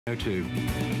02.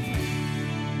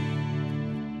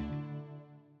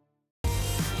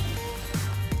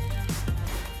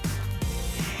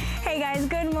 Hey guys,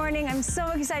 good morning. I'm so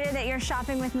excited that you're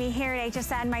shopping with me here at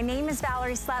HSN. My name is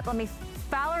Valerie Stupp.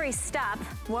 Valerie Stupp.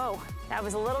 Whoa, that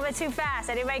was a little bit too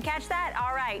fast. Anybody catch that?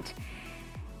 All right.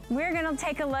 We're gonna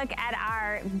take a look at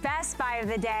our best buy of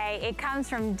the day. It comes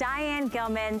from Diane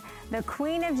Gilman, the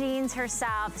queen of jeans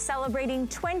herself, celebrating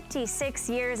 26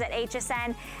 years at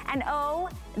HSN. And oh,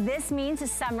 this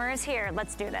means summer is here.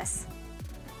 Let's do this.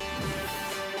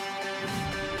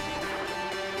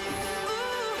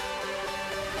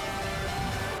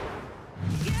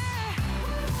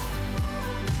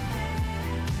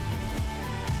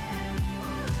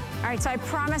 All right, so I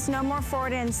promise no more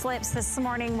forward and slips this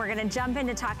morning. We're gonna jump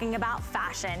into talking about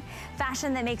fashion.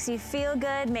 Fashion that makes you feel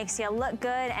good, makes you look good,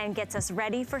 and gets us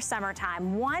ready for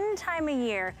summertime. One time a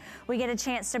year, we get a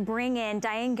chance to bring in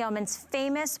Diane Gilman's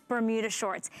famous Bermuda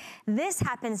shorts. This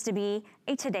happens to be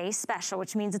a today's special,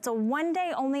 which means it's a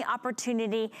one-day only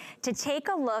opportunity to take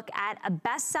a look at a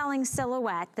best-selling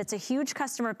silhouette that's a huge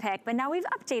customer pick, but now we've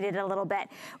updated it a little bit.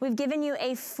 We've given you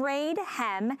a frayed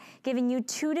hem, giving you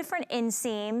two different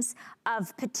inseams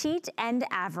of petite and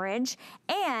average,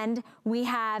 and we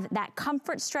have that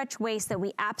comfort stretch waist that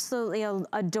we absolutely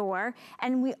adore.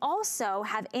 And we also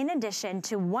have, in addition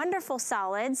to wonderful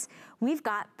solids, we've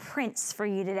got prints for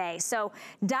you today. So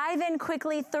dive in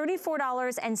quickly.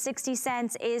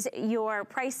 $34.60 is your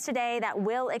price today. That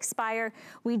will expire.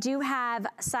 We do have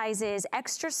sizes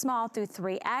extra small through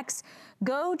 3X.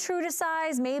 Go true to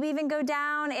size, maybe even go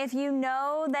down if you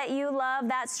know that you love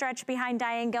that stretch behind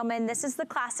Diane Gilman. This is the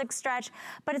classic stretch,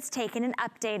 but it's taken an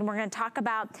update, and we're gonna talk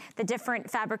about the different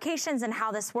fabrications and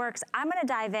how this works. I'm gonna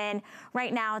dive in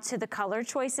right now to the color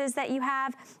choices that you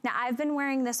have. Now, I've been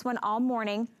wearing this one all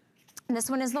morning. This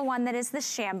one is the one that is the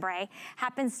chambray,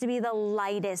 happens to be the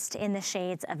lightest in the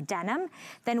shades of denim.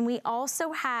 Then we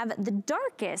also have the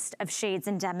darkest of shades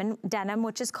in denim,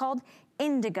 which is called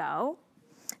indigo.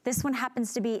 This one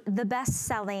happens to be the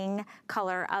best-selling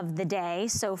color of the day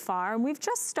so far, and we've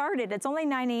just started. It's only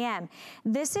 9 a.m.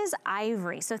 This is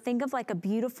ivory, so think of like a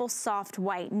beautiful soft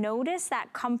white. Notice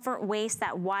that comfort waist,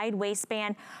 that wide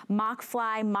waistband, mock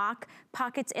fly, mock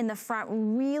pockets in the front,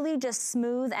 really just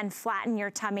smooth and flatten your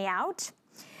tummy out.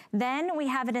 Then we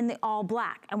have it in the all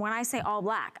black. And when I say all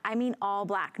black, I mean all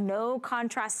black, no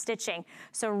contrast stitching.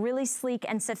 So really sleek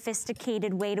and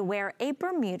sophisticated way to wear a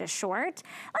Bermuda short.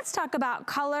 Let's talk about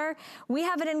color. We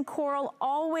have it in coral,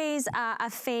 always a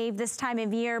fave this time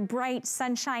of year, bright,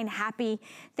 sunshine, happy.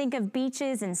 Think of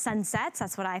beaches and sunsets,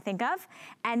 that's what I think of.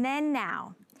 And then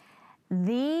now,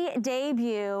 the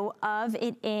debut of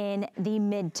it in the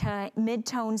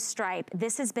mid-tone stripe.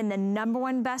 This has been the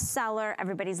 #1 bestseller.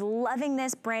 Everybody's loving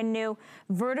this brand new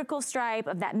vertical stripe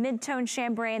of that mid-tone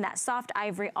chambray and that soft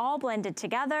ivory all blended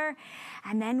together.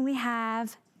 And then we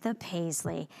have the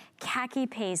paisley, khaki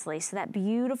paisley. So that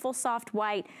beautiful soft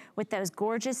white with those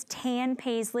gorgeous tan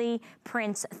paisley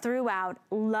prints throughout.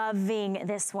 Loving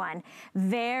this one.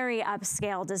 Very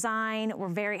upscale design. We're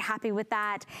very happy with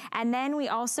that. And then we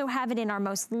also have it in our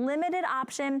most limited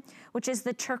option, which is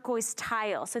the turquoise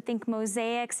tile. So think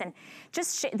mosaics and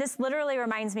just, this literally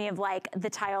reminds me of like the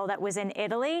tile that was in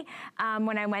Italy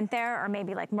when I went there, or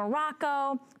maybe like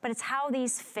Morocco, but it's how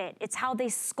these fit. It's how they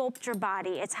sculpt your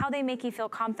body. It's how they make you feel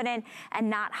confident and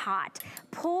not hot.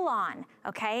 Pull on,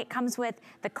 okay? It comes with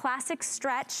the classic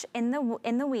stretch in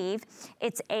the weave.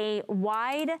 It's a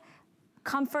wide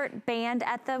comfort band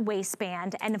at the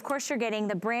waistband, and of course you're getting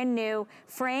the brand new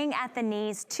fraying at the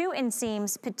knees, 2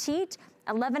 inseams, petite,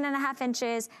 11.5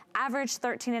 inches, average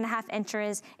 13.5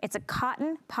 inches. It's a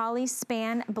cotton poly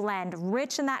span blend,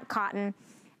 rich in that cotton,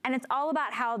 and it's all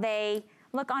about how they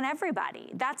look on everybody.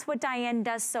 That's what Diane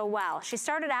does so well. She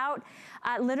started out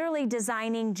literally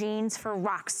designing jeans for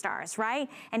rock stars, right?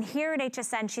 And here at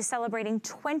HSN, she's celebrating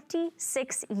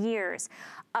 26 years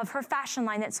of her fashion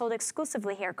line that sold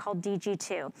exclusively here called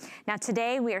DG2. Now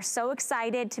today, we are so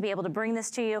excited to be able to bring this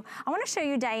to you. I wanna show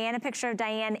you Diane, a picture of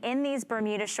Diane in these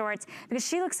Bermuda shorts, because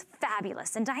she looks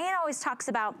fabulous. And Diane always talks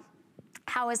about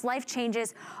how as life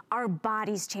changes, our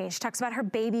bodies change. She talks about her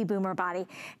baby boomer body.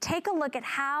 Take a look at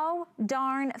how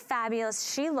darn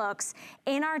fabulous she looks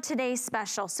in our today's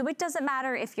special. So it doesn't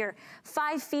matter if you're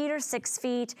 5 feet or 6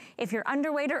 feet, if you're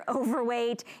underweight or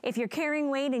overweight, if you're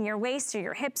carrying weight in your waist or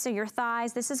your hips or your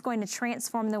thighs, this is going to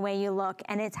transform the way you look,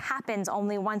 and it happens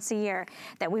only once a year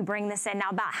that we bring this in. Now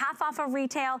about half off of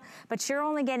retail, but you're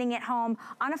only getting it home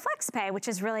on a flex pay, which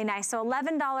is really nice. So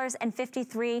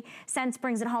 $11.53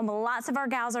 brings it home. Lots of our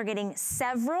gals are getting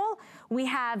several. We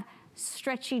have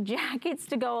stretchy jackets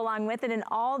to go along with it, and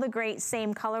all the great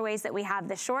same colorways that we have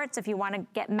the shorts. If you want to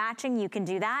get matching, you can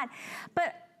do that.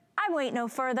 But I wait no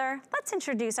further. Let's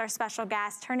introduce our special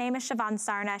guest. Her name is Siobhan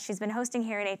Sarna. She's been hosting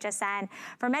here at HSN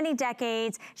for many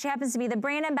decades. She happens to be the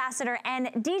brand ambassador and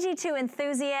DG2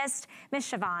 enthusiast. Miss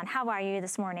Siobhan, how are you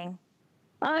this morning?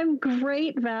 I'm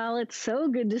great, Val. It's so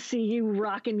good to see you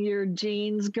rocking your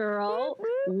jeans, girl.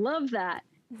 Love that.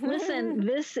 Listen,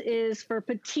 this is for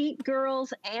petite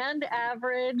girls and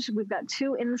average. We've got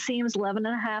two inseams,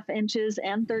 11.5 inches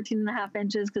and 13.5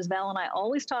 inches, because Val and I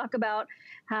always talk about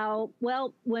how,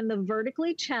 well, when the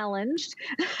vertically challenged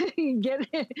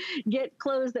get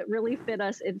clothes that really fit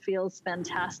us, it feels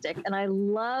fantastic. And I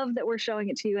love that we're showing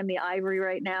it to you in the ivory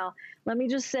right now. Let me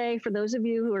just say, for those of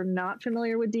you who are not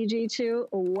familiar with DG2,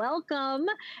 welcome.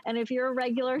 And if you're a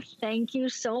regular, thank you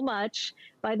so much.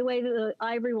 By the way, the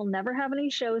ivory will never have any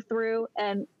show through,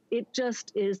 and it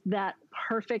just is that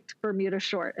perfect Bermuda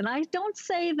short. And I don't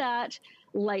say that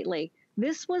lightly.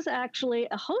 This was actually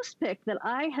a host pick that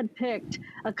I had picked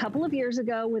a couple of years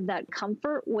ago with that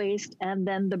comfort waist and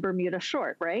then the Bermuda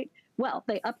short, right? Well,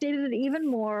 they updated it even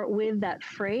more with that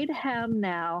frayed hem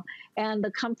now, and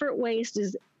the comfort waist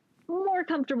is more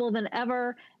comfortable than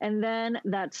ever, and then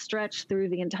that stretch through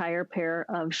the entire pair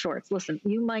of shorts. Listen,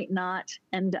 you might not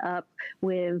end up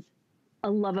with a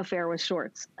love affair with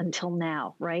shorts until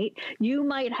now, right? You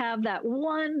might have that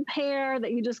one pair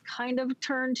that you just kind of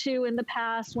turned to in the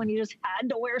past when you just had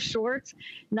to wear shorts.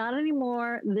 Not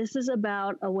anymore. This is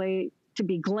about a way to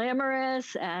be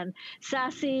glamorous and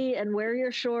sassy and wear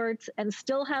your shorts and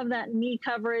still have that knee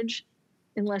coverage,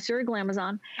 unless you're a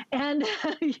glamazon. And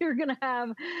you're going to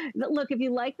have, look, if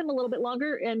you like them a little bit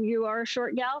longer and you are a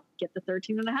short gal, get the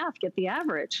 13.5, get the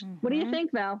average. What do you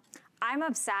think, Val? I'm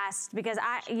obsessed because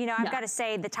I've got to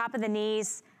say, the top of the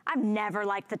knees, I've never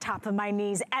liked the top of my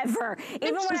knees ever.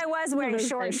 Even when I was wearing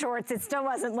short shorts, it still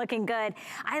wasn't looking good.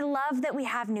 I love that we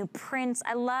have new prints.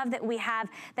 I love that we have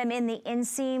them in the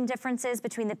inseam differences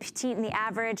between the petite and the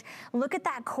average. Look at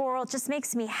that coral, it just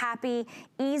makes me happy.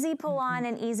 Easy pull on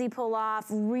and easy pull off.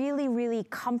 Really, really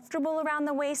comfortable around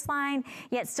the waistline,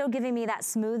 yet still giving me that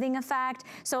smoothing effect.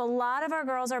 So a lot of our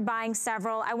girls are buying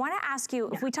several. I wanna ask you,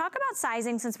 if we talk about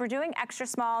sizing, since we're doing extra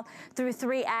small through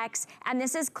 3X, and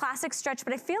this is classic stretch,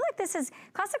 but I feel like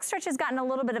classic stretch has gotten a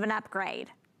little bit of an upgrade.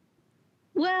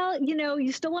 Well, you know,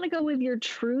 you still want to go with your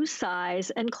true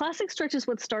size, and classic stretch is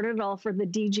what started it all for the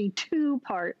DG2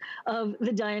 part of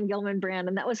the Diane Gilman brand,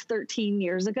 and that was 13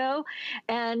 years ago.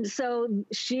 And so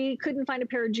she couldn't find a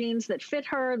pair of jeans that fit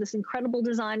her, this incredible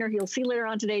designer. You'll see later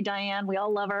on today, Diane, we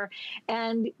all love her.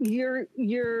 And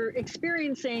you're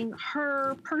experiencing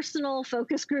her personal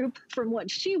focus group from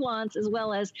what she wants, as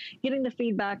well as getting the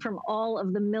feedback from all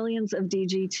of the millions of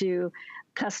DG2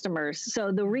 customers. So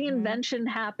the reinvention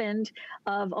happened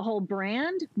of a whole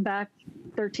brand back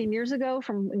 13 years ago,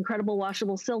 from incredible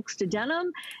washable silks to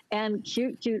denim and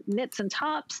cute knits and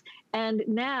tops. And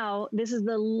now this is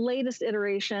the latest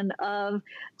iteration of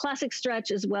classic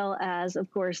stretch, as well as,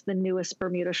 of course, the newest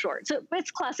Bermuda short. So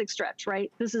it's classic stretch, right?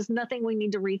 This is nothing we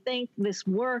need to rethink. This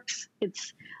works.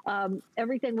 It's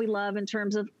everything we love in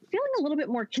terms of feeling a little bit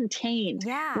more contained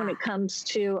when it comes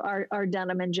to our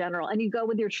denim in general. And you go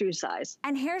with your true size.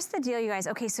 And here's the deal, you guys.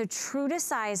 Okay, so true to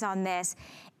size on this.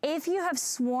 If you have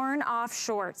sworn off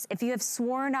shorts, if you have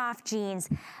sworn off jeans,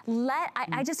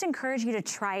 I just encourage you to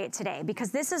try it today,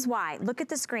 because this is why. Look at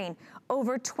the screen.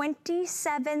 Over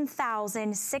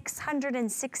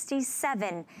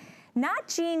 27,667, not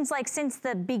jeans like since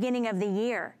the beginning of the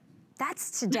year.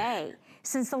 That's today.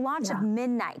 Since the launch of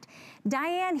Midnight.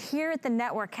 Diane here at the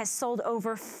network has sold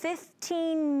over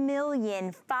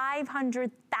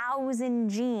 15,500,000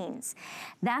 jeans.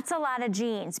 That's a lot of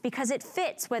jeans, because it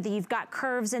fits whether you've got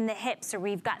curves in the hips or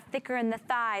we've got thicker in the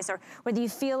thighs, or whether you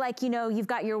feel like, you know, you've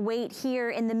got your weight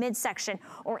here in the midsection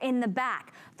or in the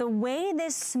back. The way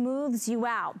this smooths you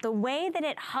out, the way that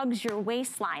it hugs your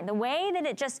waistline, the way that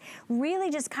it just really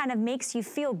just kind of makes you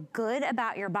feel good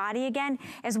about your body again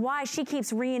is why she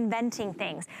keeps reinventing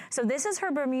things. So this is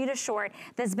her Bermuda short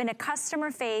that's been a customer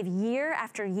fave year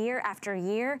after year after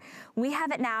year. We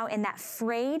have it now in that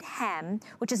frayed hem,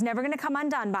 which is never gonna come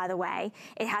undone, by the way.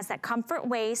 It has that comfort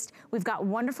waist. We've got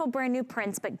wonderful brand new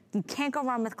prints, but you can't go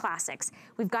wrong with classics.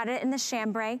 We've got it in the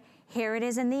chambray. Here it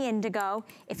is in the indigo.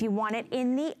 If you want it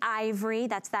in the ivory,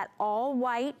 that's that all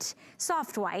white,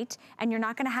 soft white, and you're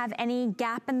not gonna have any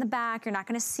gap in the back. You're not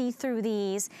gonna see through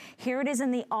these. Here it is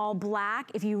in the all black.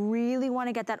 If you really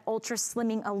wanna get that ultra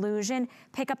slimming illusion,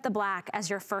 pick up the black as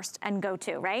your first and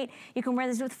go-to, right? You can wear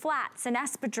this with flats and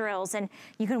espadrilles, and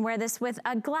you can wear this with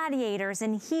gladiators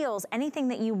and heels. Anything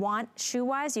that you want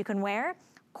shoe-wise, you can wear.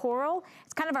 coral.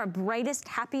 It's kind of our brightest,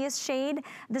 happiest shade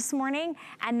this morning.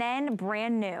 And then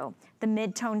brand new, the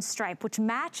mid-tone stripe, which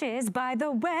matches, by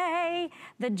the way,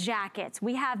 the jackets.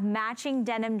 We have matching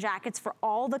denim jackets for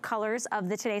all the colors of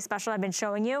the Today Special I've been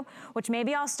showing you, which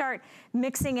maybe I'll start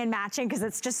mixing and matching because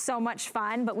it's just so much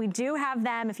fun. But we do have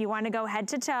them if you want to go head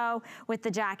to toe with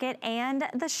the jacket and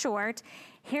the short.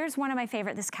 Here's one of my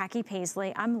favorite, this khaki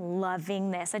paisley. I'm loving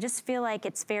this. I just feel like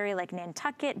it's very like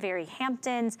Nantucket, very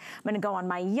Hamptons. I'm gonna go on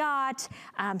my yacht.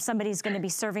 Somebody's gonna be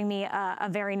serving me a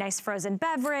very nice frozen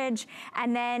beverage.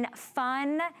 And then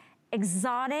fun,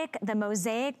 exotic, the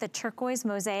mosaic, the turquoise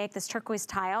mosaic, this turquoise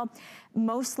tile,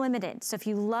 most limited. So if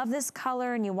you love this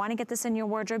color and you wanna get this in your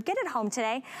wardrobe, get it home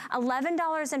today.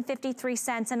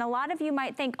 $11.53. And a lot of you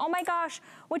might think, oh my gosh,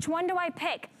 which one do I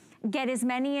pick? Get as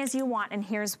many as you want, and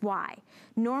here's why.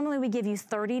 Normally we give you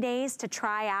 30 days to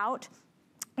try out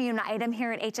an item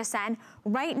here at HSN.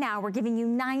 Right now, we're giving you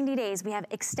 90 days. We have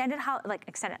extended holiday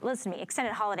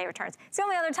returns. It's the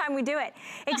only other time we do it.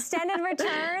 Extended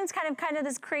returns, kind of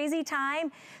this crazy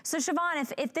time. So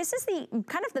Siobhan, if this is the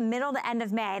kind of the middle to end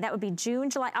of May, that would be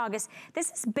June, July, August. This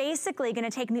is basically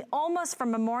gonna take me almost from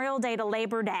Memorial Day to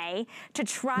Labor Day to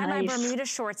try my Bermuda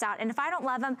shorts out. And if I don't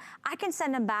love them, I can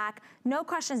send them back. No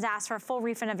questions asked for a full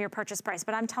refund of your purchase price.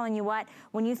 But I'm telling you what,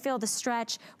 when you feel the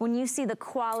stretch, when you see the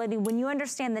quality, when you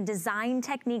understand the design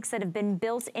techniques that have been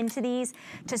built into these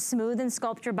to smooth and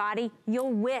sculpt your body,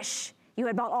 you'll wish you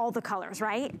had bought all the colors,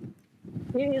 right?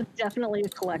 It is definitely a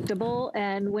collectible.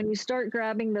 And when you start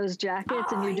grabbing those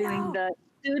jackets and you're doing the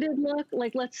suited look,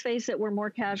 like, let's face it, we're more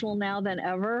casual now than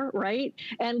ever, right?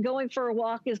 And going for a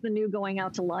walk is the new going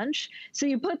out to lunch. So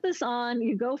you put this on,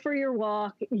 you go for your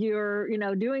walk, you're,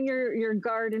 doing your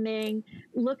gardening.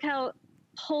 Look how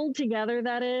pulled together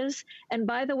that is. And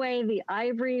by the way, the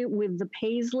ivory with the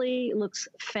paisley looks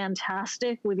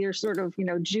fantastic with your sort of,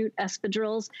 jute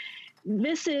espadrilles.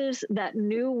 This is that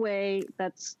new way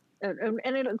that's, and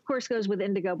it of course goes with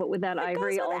indigo, but with that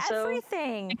ivory also.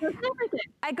 Everything. It goes with everything.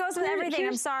 It goes with everything.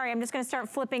 I'm sorry. I'm just going to start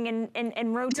flipping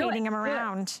and rotating them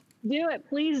around. Do it,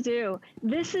 please do.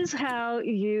 This is how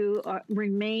you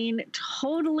remain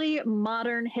totally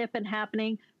modern, hip and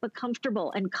happening, but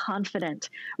comfortable and confident,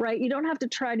 right? You don't have to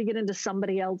try to get into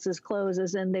somebody else's clothes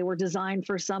as in they were designed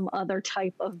for some other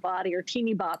type of body or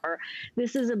teeny bopper.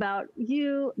 This is about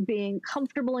you being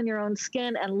comfortable in your own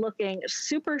skin and looking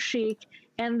super chic.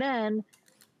 And then,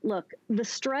 look, the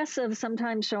stress of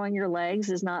sometimes showing your legs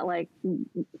is not like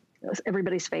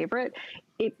everybody's favorite.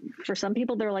 For some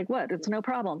people, they're like, what? It's no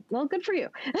problem. Well, good for you.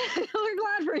 We're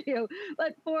glad for you.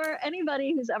 But for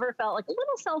anybody who's ever felt like a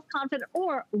little self-confident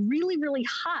or really, really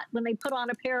hot when they put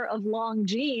on a pair of long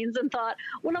jeans and thought,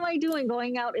 what am I doing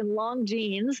going out in long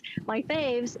jeans, my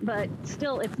faves, but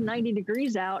still it's 90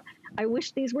 degrees out. I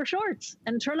wish these were shorts.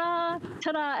 And ta-da,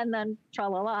 ta-da, and then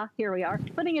tra-la-la, here we are,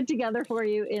 putting it together for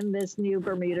you in this new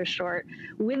Bermuda short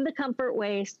with the comfort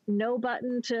waist, no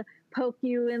button to poke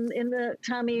you in the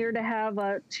tummy or to have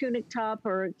a tunic top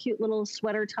or a cute little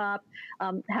sweater top,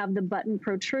 have the button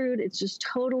protrude. It's just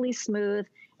totally smooth.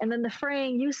 And then the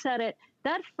fraying, you said it,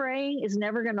 that fraying is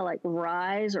never going to like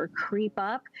rise or creep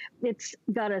up. It's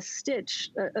got a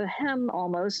stitch, a hem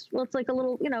almost. Well, it's like a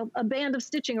little, a band of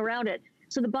stitching around it.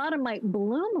 So the bottom might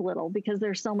bloom a little because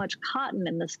there's so much cotton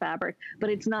in this fabric, but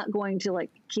it's not going to like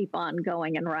keep on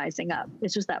going and rising up.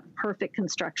 It's just that perfect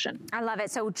construction. I love it.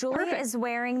 So Julia is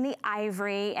wearing the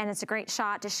ivory, and it's a great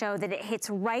shot to show that it hits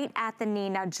right at the knee.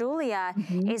 Now Julia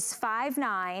is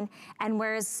 5'9" and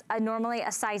wears normally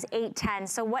a size 8'10".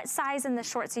 So what size in the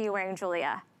shorts are you wearing,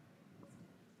 Julia?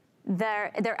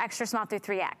 They're extra small through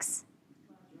 3X.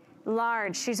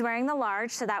 Large. She's wearing the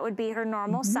large, so that would be her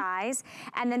normal size.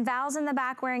 And then Val's in the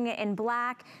back wearing it in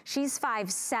black. She's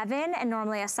 5'7" and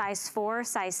normally a size 4,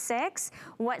 size 6.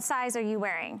 What size are you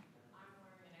wearing?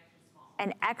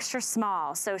 An extra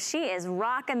small. So she is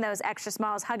rocking those extra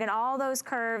smalls, hugging all those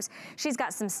curves. She's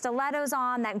got some stilettos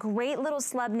on, that great little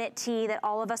slub knit tee that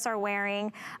all of us are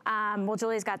wearing. Well,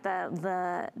 Julie's got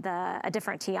a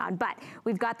different tee on, but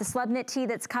we've got the slub knit tee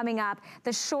that's coming up.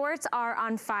 The shorts are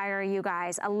on fire, you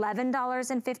guys.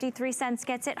 $11.53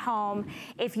 gets it home.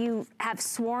 If you have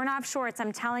sworn off shorts,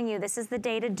 I'm telling you, this is the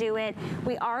day to do it.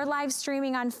 We are live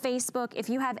streaming on Facebook. If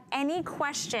you have any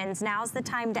questions, now's the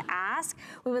time to ask.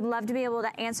 We would love to be able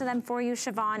to answer them for you.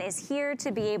 Siobhan is here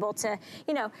to be able to,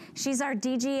 she's our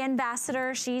DG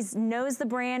ambassador. She knows the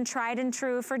brand tried and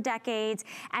true for decades.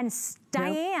 And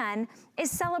Diane is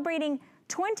celebrating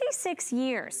 26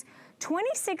 years.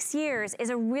 26 years is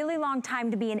a really long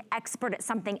time to be an expert at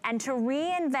something, and to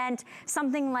reinvent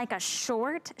something like a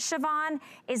short, Siobhan,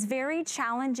 is very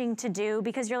challenging to do,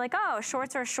 because you're like, oh,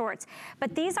 shorts are shorts.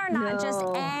 But these are not just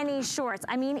any shorts.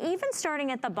 I mean, even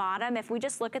starting at the bottom, if we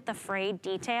just look at the frayed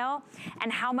detail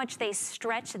and how much they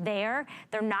stretch there,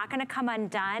 they're not gonna come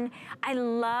undone. I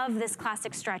love this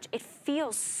classic stretch. It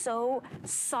feels so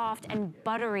soft and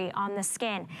buttery on the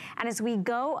skin. And as we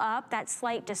go up, that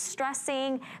slight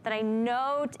distressing that I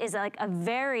know is like a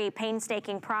very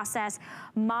painstaking process.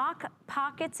 Mock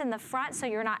pockets in the front, so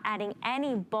you're not adding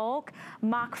any bulk.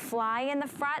 Mock fly in the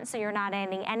front, so you're not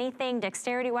adding anything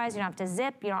dexterity-wise. You don't have to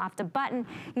zip, you don't have to button.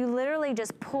 You literally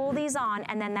just pull these on,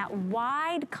 and then that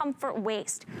wide comfort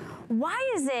waist. Why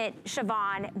is it,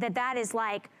 Siobhan, that is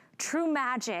like true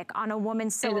magic on a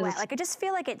woman's silhouette? Like, I just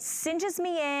feel like it cinches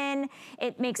me in.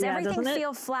 It makes everything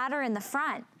feel flatter in the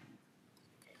front.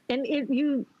 And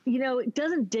you know, it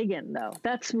doesn't dig in, though.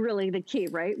 That's really the key,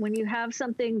 right? When you have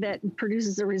something that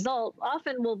produces a result,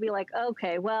 often we'll be like,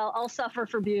 okay, well, I'll suffer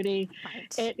for beauty.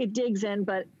 Right. It digs in,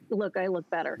 but look, I look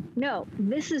better. No,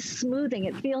 this is smoothing.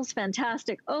 It feels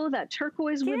fantastic. Oh, that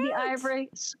turquoise with the ivory,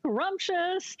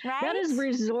 scrumptious. Right? That is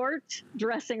resort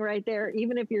dressing right there.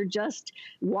 Even if you're just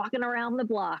walking around the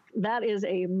block, that is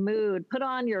a mood. Put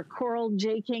on your coral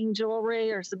J. King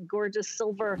jewelry or some gorgeous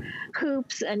silver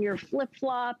hoops and your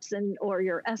flip-flops or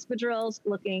your espadrilles,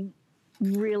 looking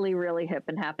really, really hip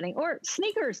and happening. Or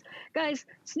sneakers. Guys,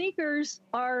 sneakers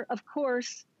are, of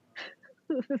course,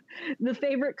 the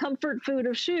favorite comfort food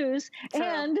of shoes. True.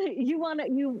 And you want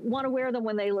to wear them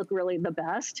when they look really the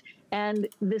best. And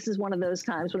this is one of those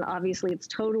times when obviously it's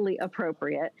totally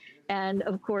appropriate. And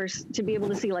of course, to be able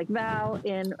to see like Val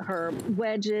in her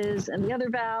wedges and the other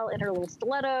Val in her little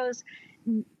stilettos,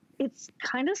 it's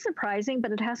kind of surprising,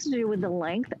 but it has to do with the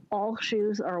length. All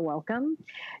shoes are welcome.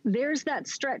 There's that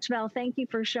stretch, Val. Thank you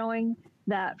for showing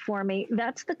that for me.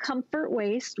 That's the comfort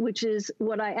waist, which is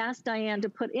what I asked Diane to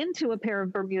put into a pair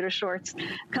of Bermuda shorts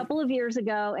a couple of years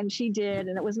ago, and she did,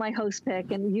 and it was my host pick,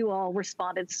 and you all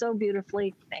responded so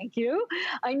beautifully. Thank you.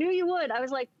 I knew you would. I was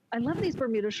like, I love these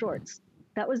Bermuda shorts.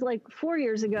 That was like 4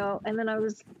 years ago. And then I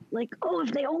was like, oh,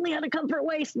 if they only had a comfort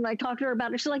waist. And I talked to her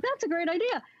about it. She's like, that's a great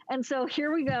idea. And so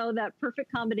here we go, that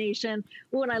perfect combination.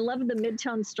 Oh, and I love the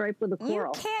mid-tone stripe with the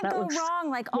coral. You can't go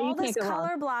wrong. Like, all this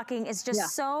color blocking is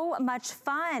just so much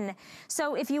fun.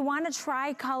 So if you want to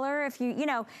try color, if you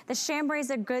know, the chambray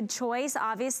is a good choice,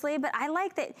 obviously, but I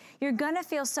like that you're going to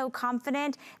feel so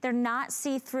confident. They're not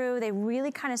see-through. They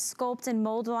really kind of sculpt and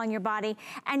mold along your body.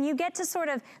 And you get to sort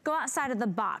of go outside of the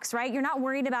box, right? You're not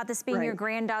worried about this being your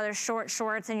granddaughter's short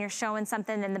shorts and you're showing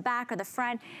something in the back or the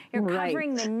front. You're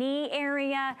covering the knee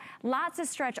area. Lots of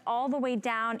stretch all the way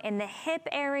down in the hip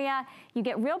area. You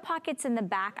get real pockets in the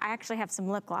back. I actually have some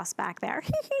lip gloss back there.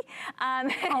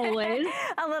 Always.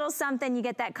 A little something. You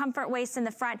get that comfort waist in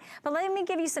the front. But let me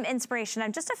give you some inspiration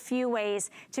on just a few ways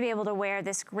to be able to wear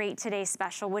this great Today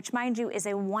Special, which, mind you, is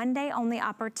a one-day only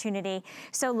opportunity.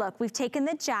 So look, we've taken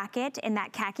the jacket in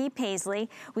that khaki paisley.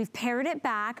 We've paired it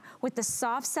back with the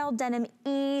soft cell denim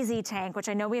easy tank, which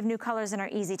I know we have new colors in our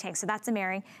easy tank, so that's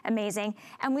amazing.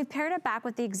 And we've paired it back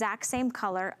with the exact same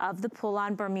color of the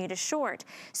pull-on Bermuda short.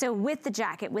 So with the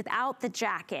jacket, without the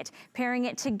jacket, pairing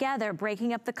it together,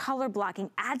 breaking up the color blocking,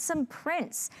 add some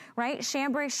prints, right?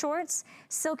 Chambray shorts,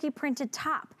 silky printed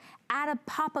top. Add a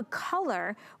pop of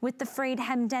color with the frayed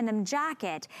hem denim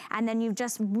jacket, and then you've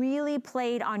just really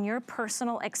played on your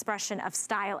personal expression of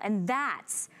style. And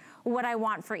that's what I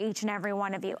want for each and every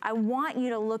one of you. I want you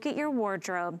to look at your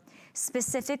wardrobe,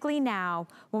 specifically now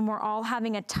when we're all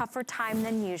having a tougher time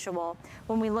than usual,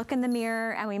 when we look in the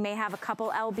mirror and we may have a couple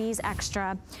lbs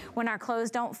extra, when our clothes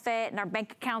don't fit and our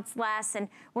bank account's less and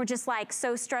we're just like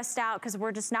so stressed out because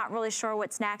we're just not really sure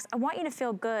what's next. I want you to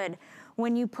feel good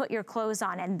when you put your clothes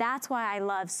on. And that's why I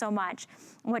love so much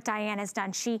what Diane has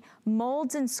done. She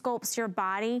molds and sculpts your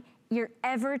body, your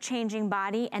ever-changing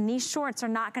body, and these shorts are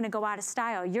not gonna go out of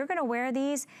style. You're gonna wear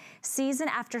these season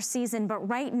after season, but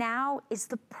right now is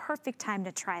the perfect time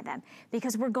to try them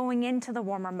because we're going into the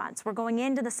warmer months. We're going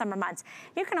into the summer months.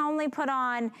 You can only put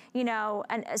on, you know,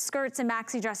 skirts and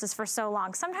maxi dresses for so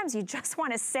long. Sometimes you just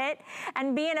wanna sit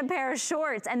and be in a pair of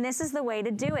shorts, and this is the way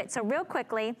to do it. So real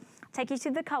quickly, take you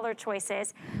through the color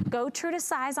choices. Go true to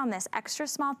size on this, extra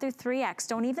small through 3X.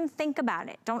 Don't even think about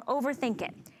it. Don't overthink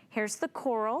it. Here's the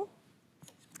coral.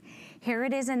 Here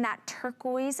it is in that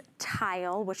turquoise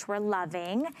tile, which we're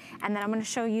loving. And then I'm gonna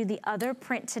show you the other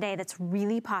print today that's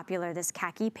really popular, this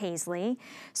khaki paisley.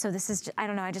 So this is, I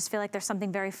don't know, I just feel like there's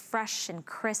something very fresh and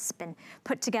crisp and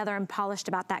put together and polished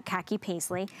about that khaki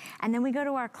paisley. And then we go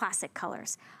to our classic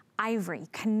colors. ivory.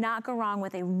 Cannot go wrong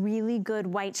with a really good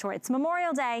white short. It's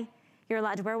Memorial Day. You're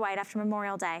allowed to wear white after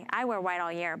Memorial Day. I wear white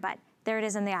all year, but there it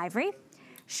is in the ivory.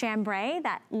 Chambray,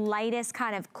 that lightest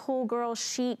kind of cool girl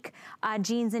chic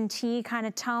jeans and tee kind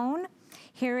of tone.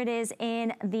 Here it is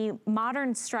in the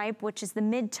modern stripe, which is the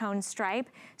mid-tone stripe.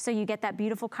 So you get that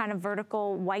beautiful kind of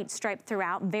vertical white stripe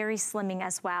throughout, very slimming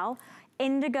as well.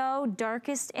 Indigo,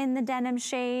 darkest in the denim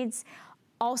shades.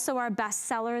 Also our best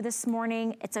seller this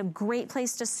morning. It's a great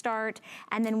place to start.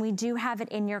 And then we do have it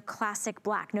in your classic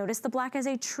black. Notice the black is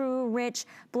a true rich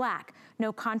black.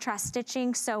 No contrast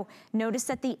stitching. So notice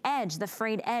that the edge, the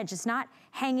frayed edge, is not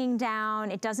hanging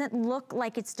down. It doesn't look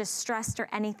like it's distressed or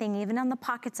anything, even on the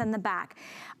pockets and the back.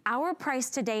 Our price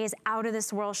today is out of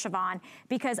this world, Siobhan,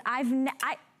 because I've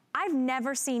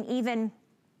never seen even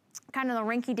kind of the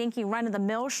rinky-dinky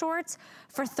run-of-the-mill shorts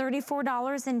for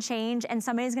 $34 and change, and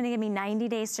somebody's gonna give me 90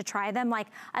 days to try them. Like,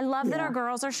 I love that our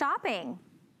girls are shopping.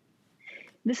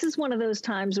 This is one of those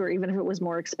times where even if it was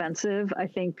more expensive, I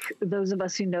think those of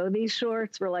us who know these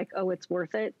shorts were like, oh, it's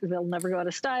worth it. They'll never go out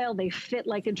of style. They fit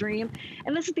like a dream.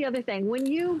 And this is the other thing. When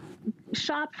you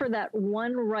shop for that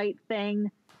one right thing,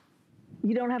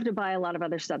 you don't have to buy a lot of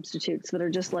other substitutes that are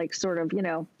just like sort of, you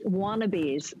know,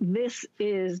 wannabes. This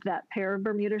is that pair of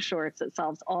Bermuda shorts that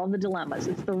solves all the dilemmas.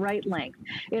 It's the right length.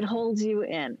 It holds you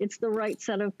in. It's the right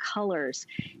set of colors.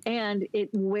 And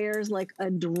it wears like a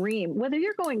dream. Whether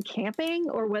you're going camping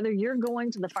or whether you're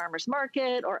going to the farmer's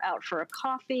market or out for a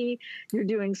coffee, you're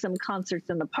doing some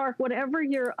concerts in the park, whatever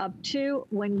you're up to,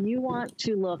 when you want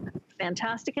to look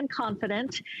fantastic and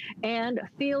confident and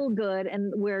feel good,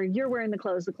 and where you're wearing the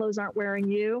clothes aren't wearing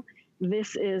you,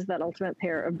 this is that ultimate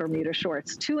pair of Bermuda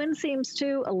shorts. 2 inseams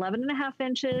to 11.5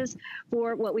 inches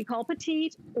for what we call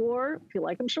petite, or if you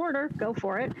like them shorter, go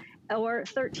for it, or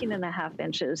 13.5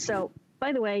 inches. So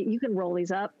by the way, you can roll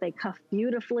these up. They cuff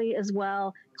beautifully as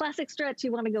well. Classic stretch,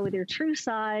 you want to go with your true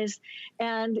size.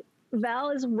 And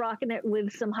Val is rocking it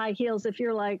with some high heels. If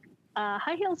you're like,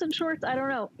 high heels and shorts, I don't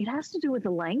know. It has to do with the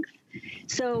length.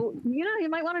 So, you know, you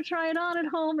might want to try it on at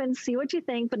home and see what you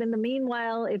think. But in the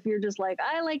meanwhile, if you're just like,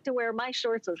 I like to wear my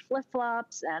shorts with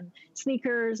flip-flops and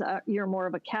sneakers, you're more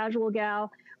of a casual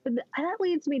gal. But that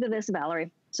leads me to this,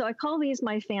 Valerie. So I call these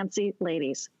my fancy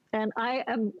ladies. And I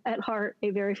am at heart a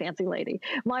very fancy lady.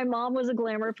 My mom was a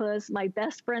glamour puss. My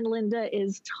best friend Linda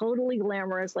is totally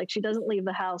glamorous. Like, she doesn't leave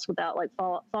the house without like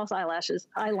false eyelashes,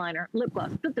 eyeliner, lip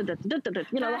gloss,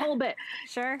 you know, the whole bit.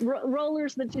 Sure.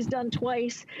 Rollers that she's done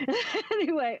twice.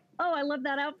 Anyway, oh, I love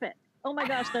that outfit. Oh my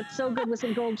gosh, that's so good with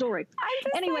some gold jewelry.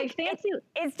 Anyway, like, fancy.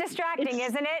 It's distracting,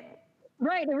 isn't it?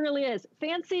 Right, it really is.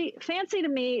 Fancy to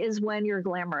me is when you're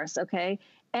glamorous, okay?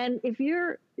 And if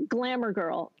you're glamour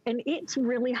girl and it's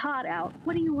really hot out,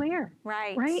 what do you wear?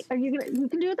 Right. Right? You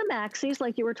can do the maxis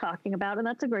like you were talking about, and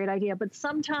that's a great idea. But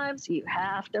sometimes you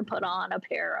have to put on a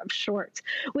pair of shorts,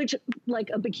 which, like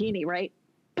a bikini, right?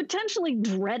 Potentially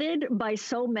dreaded by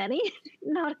so many,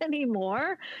 not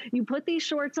anymore. You put these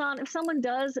shorts on. If someone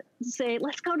does say,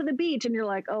 let's go to the beach, and you're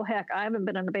like, oh, heck, I haven't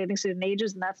been in a bathing suit in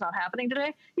ages, and that's not happening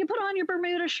today. You put on your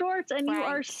Bermuda shorts and you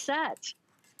are set.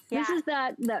 Yeah. This is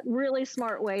that really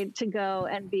smart way to go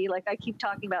and be, like I keep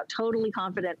talking about, totally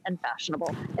confident and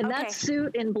fashionable. And that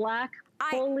suit in black,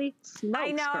 holy smokes,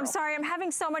 I know, girl. I'm sorry, I'm having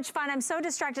so much fun. I'm so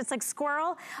distracted, it's like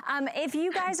squirrel. If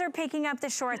you guys are picking up the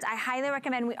shorts, I highly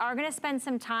recommend, we are gonna spend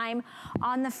some time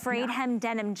on the frayed hem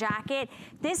denim jacket.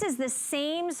 This is the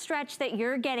same stretch that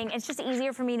you're getting. It's just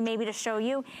easier for me to maybe to show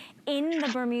you. In the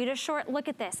Bermuda short, look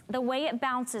at this. The way it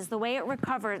bounces, the way it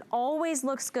recovers, always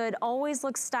looks good, always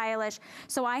looks stylish.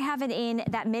 So I have it in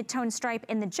that mid-tone stripe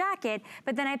in the jacket,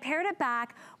 but then I paired it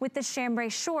back with the chambray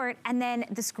short and then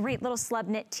this great little slub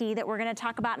knit tee that we're gonna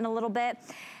talk about in a little bit.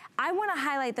 I wanna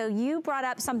highlight though, you brought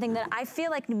up something that I feel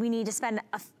like we need to spend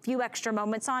a few extra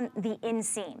moments on, the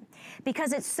inseam.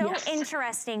 Because it's so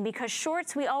interesting, because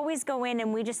shorts, we always go in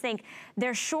and we just think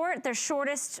they're short, they're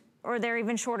shortest, or they're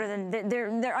even shorter than,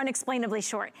 they're unexplainably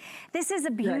short. This is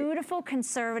a beautiful,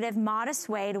 conservative, modest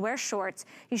way to wear shorts.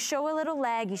 You show a little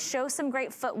leg, you show some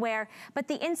great footwear, but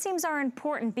the inseams are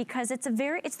important because it's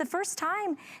the first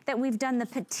time that we've done the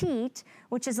petite,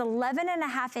 which is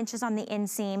 11.5 inches on the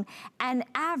inseam, and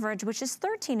average, which is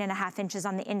 13.5 inches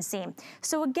on the inseam.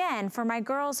 So again, for my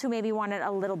girls who maybe want it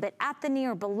a little bit at the knee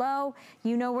or below,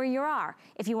 you know where you are.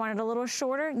 If you want it a little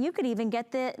shorter, you could even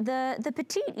get the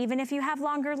petite, even if you have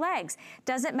longer legs.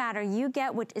 Doesn't matter, you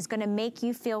get what is gonna make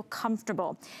you feel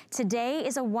comfortable. Today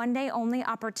is a one-day only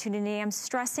opportunity. I'm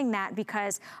stressing that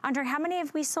because, Andre, how many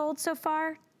have we sold so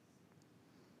far?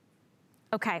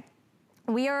 Okay,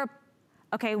 we are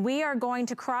Okay, we are going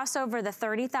to cross over the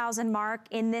 30,000 mark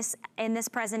in this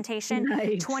presentation.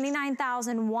 Nice.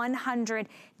 29,100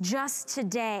 just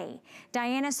today.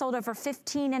 Diana sold over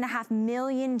 15.5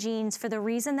 million jeans for the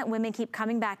reason that women keep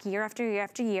coming back year after year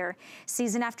after year,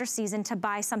 season after season, to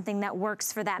buy something that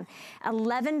works for them.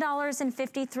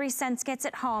 $11.53 gets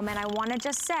it home, and I wanna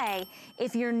just say,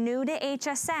 if you're new to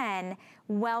HSN,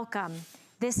 welcome.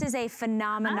 This is a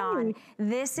phenomenon. Hi.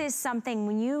 This is something,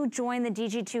 when you join the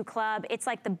DG2 club, it's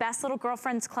like the best little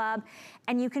girlfriend's club,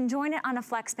 and you can join it on a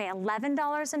flex pay,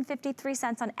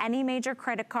 $11.53 on any major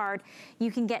credit card.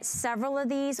 You can get several of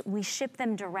these. We ship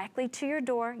them directly to your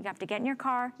door. You have to get in your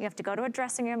car. You have to go to a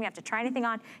dressing room. You have to try anything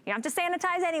on. You don't have to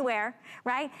sanitize anywhere,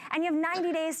 right? And you have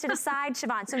 90 days to decide,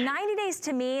 Siobhan. So 90 days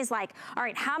to me is like, all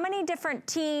right, how many different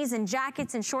tees and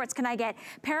jackets and shorts can I get?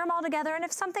 Pair them all together, and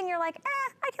if something you're like,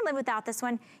 I can live without this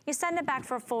one, you send it back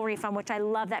for a full refund, which I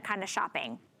love that kind of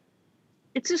shopping.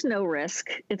 It's just no risk.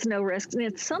 It's no risk.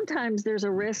 And sometimes there's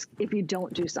a risk if you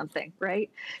don't do something, right?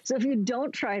 So if you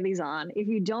don't try these on, if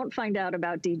you don't find out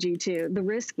about DG2, the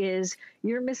risk is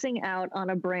you're missing out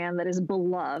on a brand that is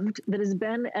beloved, that has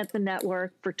been at the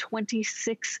network for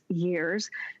 26 years.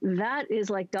 That is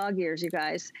like dog years, you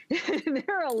guys. There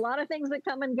are a lot of things that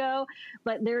come and go,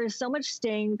 but there is so much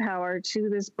staying power to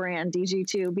this brand,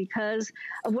 DG2, because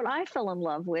of what I fell in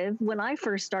love with when I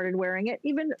first started wearing it.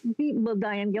 Even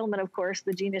Diane Gilman, of course,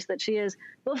 the genius that she is,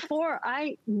 before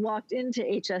I walked into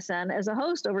HSN as a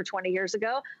host over 20 years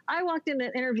ago, I walked in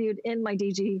and interviewed in my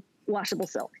DG washable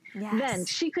silk. Yes. Then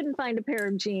she couldn't find a pair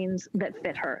of jeans that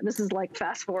fit her. This is like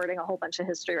fast forwarding a whole bunch of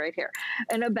history right here.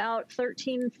 And about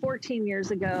 14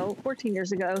 years ago,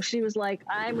 she was like,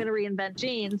 I'm going to reinvent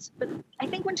jeans. But I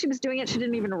think when she was doing it, she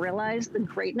didn't even realize the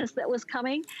greatness that was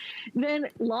coming. Then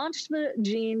launched the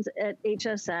jeans at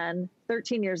HSN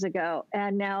 13 years ago.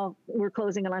 And now we're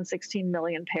closing in on 16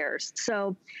 million pairs.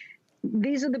 So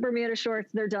these are the Bermuda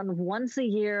shorts. They're done once a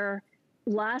year.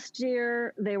 Last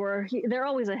year, they're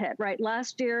always a hit, right?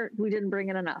 Last year, we didn't bring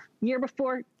in enough. Year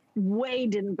before, way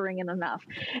didn't bring in enough.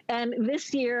 And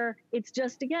this year, it's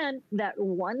just, again, that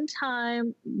one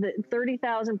time, the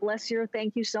 30,000, bless you,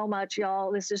 thank you so much,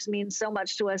 y'all. This just means so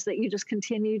much to us that you just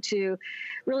continue to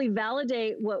really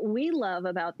validate what we love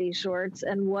about these shorts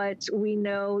and what we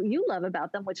know you love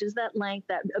about them, which is that length,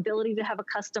 that ability to have a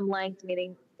custom length,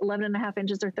 meaning 11.5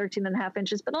 inches or 13.5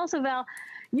 inches. But also, Val,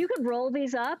 you could roll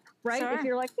these up, right? Sure. If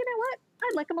you're like, you know what,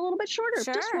 I'd like them a little bit shorter.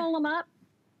 Sure. Just roll them up.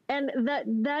 And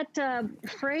that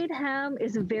frayed hem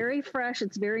is very fresh.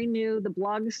 It's very new. The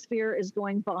blogosphere is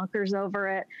going bonkers over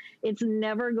it. It's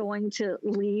never going to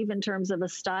leave in terms of a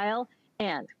style.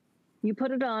 And you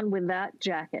put it on with that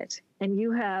jacket, and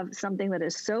you have something that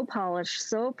is so polished,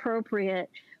 so appropriate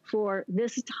for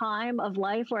this time of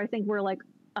life where I think we're like,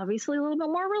 obviously a little bit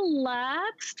more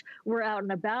relaxed. We're out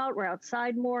and about, we're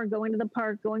outside more, going to the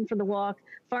park, going for the walk,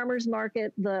 farmer's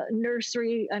market, the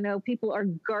nursery. I know people are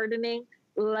gardening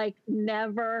like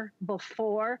never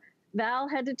before. Val,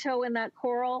 head to toe in that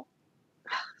coral.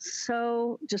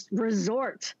 So just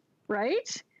resort,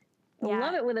 right? Yeah.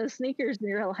 Love it with those sneakers and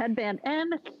your little headband.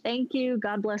 And thank you.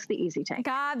 God bless the Easy Tank.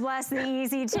 God bless the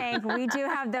Easy Tank. We do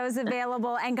have those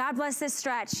available. And God bless this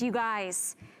stretch, you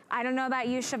guys. I don't know about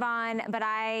you, Siobhan, but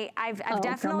I've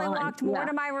definitely walked more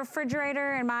to my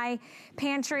refrigerator and my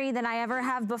pantry than I ever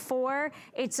have before.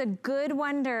 It's a good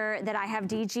wonder that I have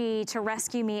DG to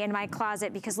rescue me in my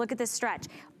closet, because look at this stretch.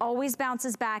 Always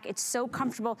bounces back. It's so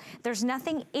comfortable. There's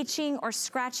nothing itching or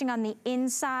scratching on the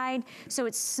inside, so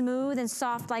it's smooth and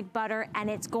soft like butter, and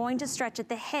it's going to stretch at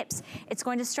the hips. It's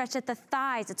going to stretch at the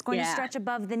thighs. It's going to stretch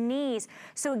above the knees.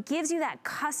 So it gives you that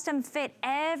custom fit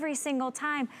every single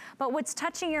time. But what's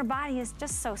touching your body is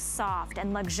just so soft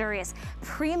and luxurious.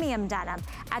 Premium denim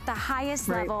at the highest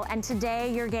level, and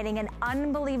today you're getting an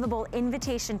unbelievable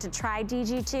invitation to try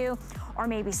DG2 or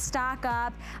maybe stock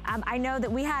up. I know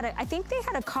that we had I think they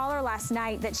had a caller last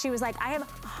night that she was like, I have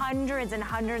hundreds and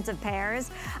hundreds of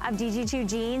pairs of DG2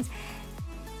 jeans.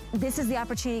 This is the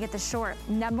opportunity to get the short.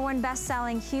 #1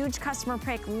 best-selling, huge customer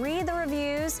pick. Read the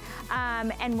reviews,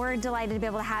 and we're delighted to be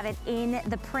able to have it in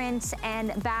the print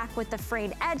and back with the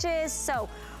frayed edges. So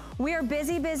we are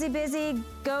busy, busy, busy.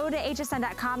 Go to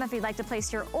hsn.com if you'd like to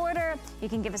place your order. You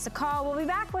can give us a call. We'll be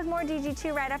back with more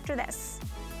DG2 right after this.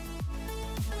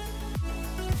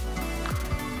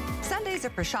 Sundays are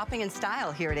for shopping and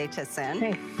style here at HSN.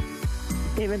 Hey,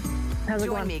 David. How's it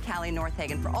going? Join me, Callie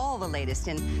Northagen, for all the latest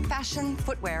in fashion,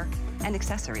 footwear, and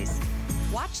accessories.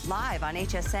 Watch live on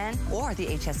HSN or the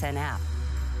HSN app.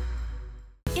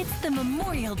 It's the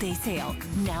Memorial Day sale,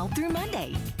 now through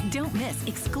Monday. Don't miss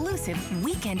exclusive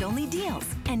weekend-only deals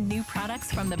and new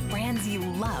products from the brands you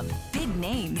love. Big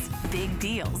names, big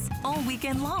deals, all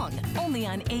weekend long, only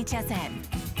on HSN.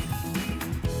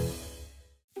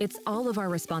 It's all of our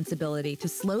responsibility to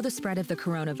slow the spread of the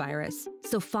coronavirus.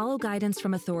 So follow guidance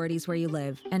from authorities where you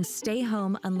live and stay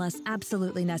home unless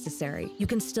absolutely necessary. You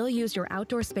can still use your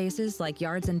outdoor spaces like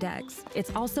yards and decks. It's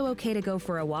also okay to go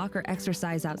for a walk or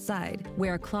exercise outside.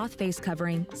 Wear a cloth face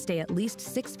covering, stay at least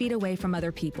 6 feet away from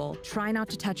other people, try not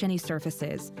to touch any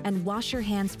surfaces, and wash your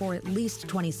hands for at least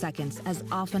 20 seconds as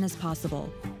often as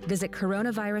possible. Visit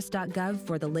coronavirus.gov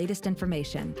for the latest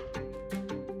information.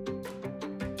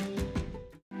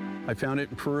 I found it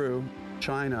in Peru,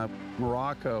 China,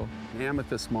 Morocco, an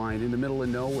amethyst mine in the middle of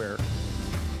nowhere.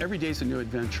 Every day's a new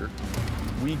adventure.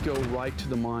 We go right to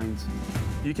the mines.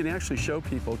 You can actually show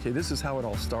people, okay, this is how it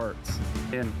all starts.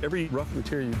 And every rough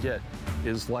material you get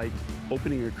is like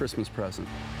opening a Christmas present.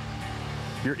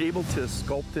 You're able to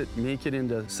sculpt it, make it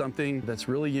into something that's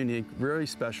really unique, very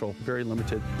special, very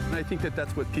limited. And I think that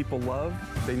that's what people love.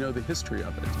 They know the history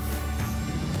of it.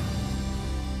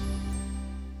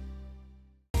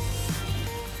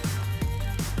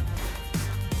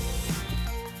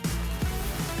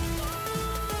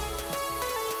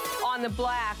 On the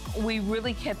black, we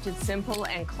really kept it simple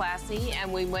and classy,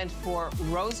 and we went for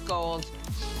rose gold,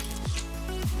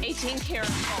 18 karat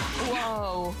gold.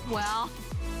 Whoa, well,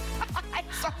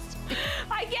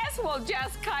 I guess we'll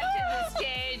just cut to the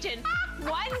stage, and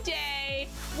one day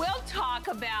we'll talk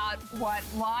about what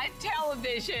live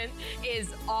television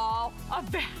is all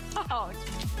about.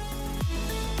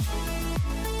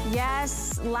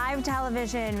 Yes, live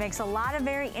television makes a lot of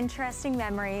very interesting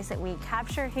memories that we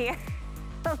capture here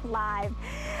live.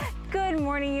 Good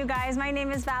morning, you guys. My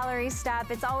name is Valerie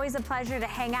Stupp. It's always a pleasure to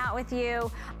hang out with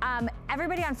you.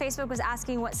 Everybody on Facebook was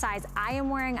asking what size I am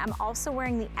wearing. I'm also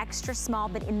wearing the extra small,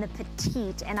 but in the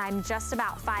petite, and I'm just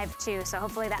about 5'2", so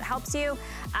hopefully that helps you.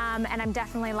 And I'm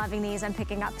definitely loving these. I'm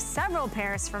picking up several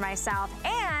pairs for myself,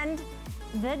 and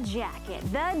the jacket.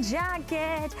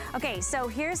 Okay, so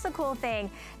here's the cool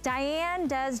thing. Diane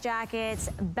does jackets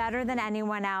better than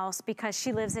anyone else because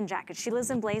she lives in jackets. She lives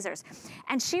in blazers.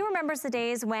 And she remembers the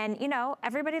days when, you know,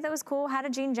 everybody that was cool had a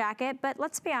jean jacket, but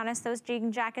let's be honest, those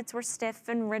jean jackets were stiff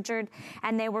and rigid,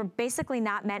 and they were basically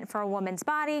not meant for a woman's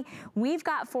body. We've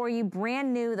got for you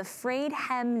brand new, the frayed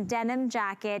hem denim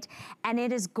jacket, and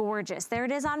it is gorgeous. There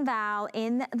it is on Val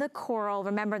in the coral.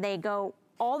 Remember,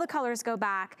 all the colors go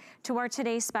back to our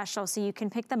today's special, so you can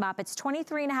pick them up. It's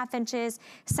 23.5 inches,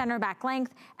 center back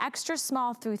length, extra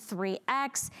small through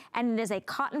 3X, and it is a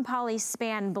cotton poly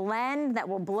span blend that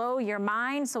will blow your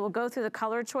mind. So we'll go through the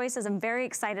color choices. I'm very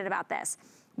excited about this.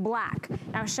 Black.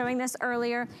 Now, I was showing this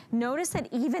earlier. Notice that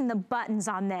even the buttons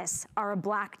on this are a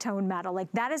black tone metal.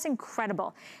 Like, that is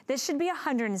incredible. This should be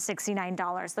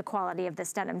 $169, the quality of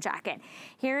this denim jacket.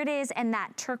 Here it is in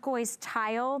that turquoise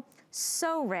tile.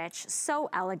 So rich, so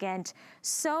elegant,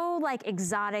 so like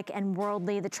exotic and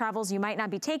worldly. The travels you might not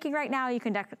be taking right now, you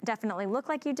can definitely look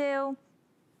like you do.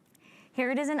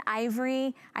 Here it is in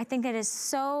ivory. I think it is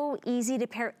so easy to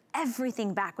pair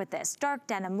everything back with this. Dark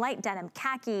denim, light denim,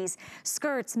 khakis,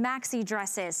 skirts, maxi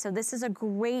dresses. So this is a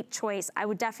great choice. I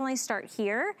would definitely start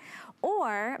here,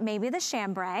 or maybe the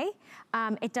chambray.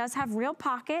 It does have real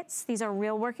pockets. These are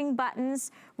real working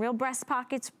buttons, real breast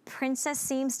pockets, princess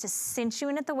seams to cinch you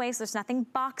in at the waist. There's nothing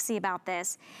boxy about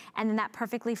this. And then that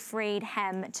perfectly frayed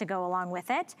hem to go along with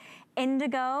it.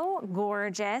 Indigo,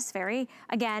 gorgeous, very,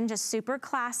 again, just super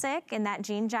classic in that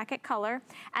jean jacket color.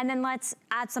 And then let's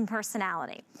add some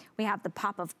personality. We have the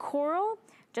pop of coral,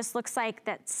 just looks like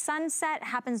that sunset,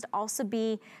 happens to also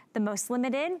be the most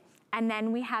limited. And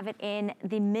then we have it in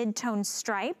the mid-tone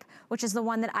stripe, which is the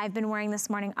one that I've been wearing this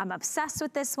morning. I'm obsessed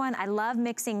with this one. I love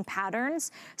mixing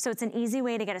patterns, so it's an easy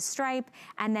way to get a stripe.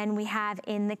 And then we have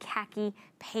in the khaki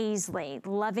paisley,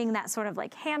 loving that sort of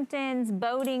like Hamptons,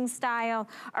 boating style.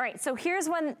 All right, so here's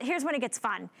when it gets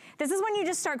fun. This is when you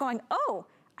just start going, oh,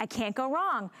 I can't go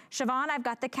wrong. Siobhan, I've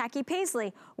got the khaki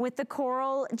paisley with the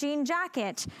coral jean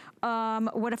jacket.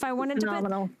 What if I wanted to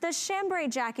put the chambray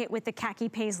jacket with the khaki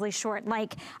paisley short?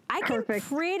 Like, I can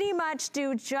pretty much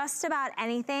do just about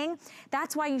anything.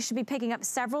 That's why you should be picking up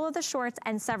several of the shorts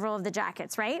and several of the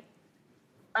jackets, right?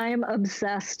 I am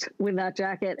obsessed with that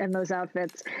jacket and those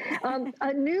outfits.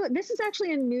 This is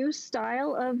actually a new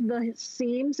style of the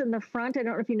seams in the front. I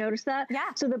don't know if you noticed that. Yeah.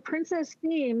 So the princess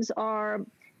seams are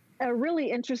really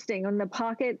interesting, and the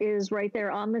pocket is right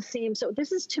there on the seam. So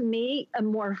this is, to me, a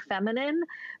more feminine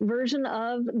version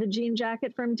of the jean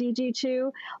jacket from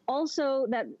DG2. Also,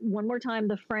 that one more time,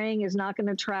 the fraying is not going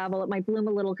to travel. It might bloom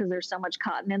a little because there's so much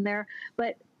cotton in there.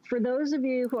 But for those of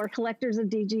you who are collectors of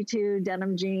DG2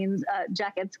 denim jeans,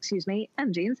 jackets, excuse me,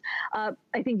 and jeans, I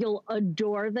think you'll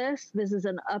adore this. This is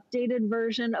an updated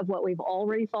version of what we've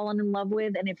already fallen in love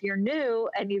with. And if you're new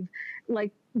and you've,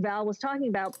 like Val was talking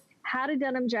about, had a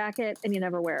denim jacket and you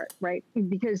never wear it, right?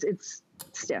 Because it's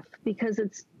stiff, because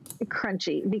it's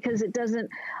crunchy, because it doesn't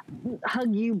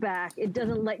hug you back. It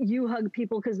doesn't let you hug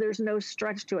people because there's no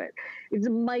stretch to it. It's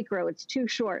micro, it's too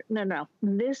short. No.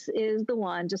 This is the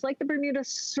one, just like the Bermuda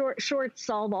shorts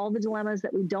solve all the dilemmas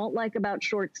that we don't like about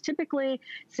shorts typically.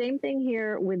 Same thing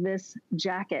here with this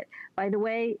jacket. By the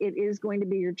way, it is going to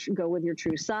be go with your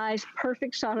true size.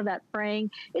 Perfect shot of that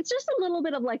fraying. It's just a little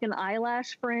bit of like an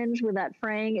eyelash fringe with that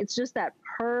fraying. It's just that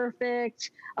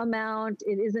perfect amount.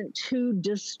 It isn't too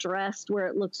distressed where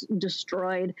it looks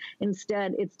destroyed.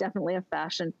 Instead, it's definitely a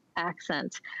fashion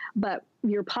accent. But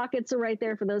your pockets are right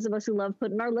there for those of us who love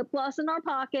putting our lip gloss in our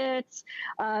pockets.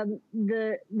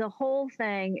 The whole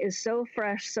thing is so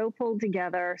fresh, so pulled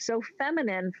together, so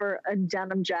feminine for a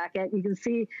denim jacket. You can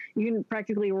see you can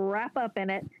practically wrap up in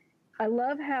it. I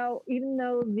love how, even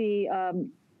though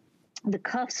the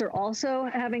cuffs are also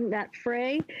having that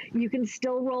fray, you can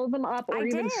still roll them up or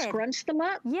even scrunch them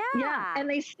up. Yeah, and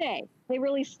they stay. They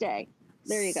really stay.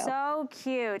 There you go. So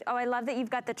cute. Oh, I love that you've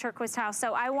got the turquoise towel.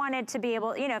 So I wanted to be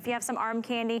able, you know, if you have some arm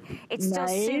candy, it's still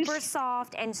super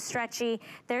soft and stretchy.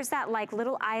 There's that like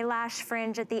little eyelash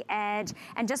fringe at the edge.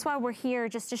 And just while we're here,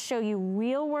 just to show you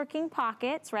real working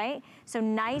pockets, right? So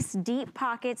nice deep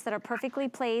pockets that are perfectly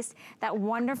placed, that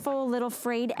wonderful little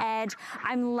frayed edge.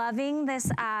 I'm loving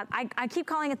this, I keep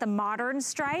calling it the modern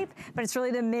stripe, but it's really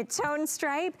the mid-tone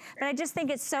stripe. But I just think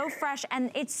it's so fresh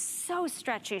and it's so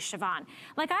stretchy, Siobhan.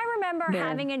 Like I remember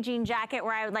having a jean jacket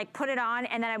where I would like put it on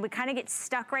and then I would kind of get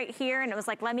stuck right here and it was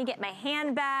like, let me get my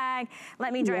handbag,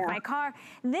 let me drive my car.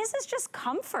 This is just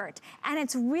comfort and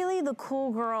it's really the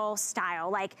cool girl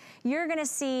style. Like you're gonna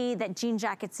see that jean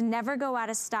jackets never go out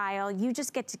of style. You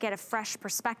just get to get a fresh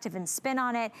perspective and spin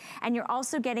on it, and you're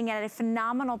also getting it at a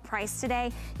phenomenal price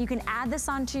today. You can add this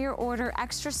onto your order,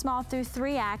 extra small through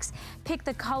 3X. Pick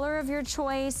the color of your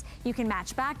choice. You can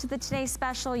match back to the Today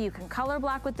Special. You can color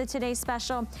block with the Today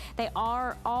Special. They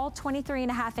are all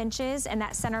 23.5 inches in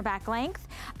that center back length,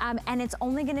 and it's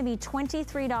only gonna be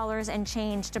 $23 and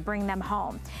change to bring them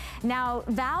home. Now,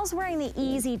 Val's wearing the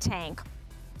Easy Tank,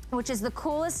 which is the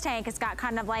coolest tank. It's got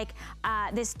kind of like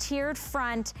this tiered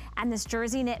front and this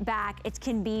jersey knit back. It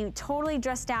can be totally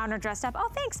dressed down or dressed up. Oh,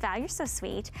 thanks, Val, you're so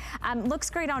sweet. Looks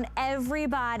great on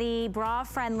everybody, bra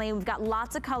friendly. We've got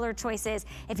lots of color choices.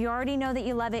 If you already know that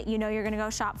you love it, you know you're gonna go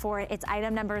shop for it. It's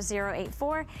item number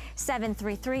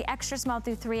 084733, extra small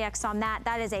through 3X on that.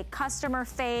 That is a customer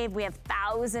fave. We have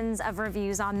thousands of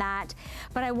reviews on that.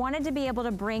 But I wanted to be able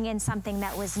to bring in something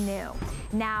that was new.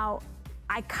 Now,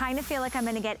 I kind of feel like I'm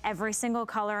gonna get every single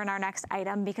color in our next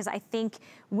item because I think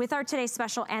with our Today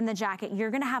Special and the jacket,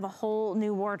 you're gonna have a whole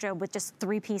new wardrobe with just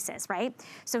 3 pieces, right?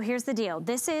 So here's the deal.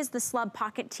 This is the slub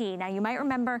pocket tee. Now you might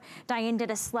remember Diane did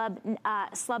a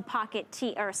slub pocket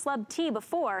tee or a slub tee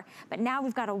before, but now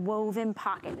we've got a woven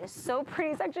pocket. It's so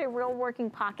pretty. It's actually a real working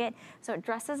pocket. So it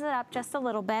dresses it up just a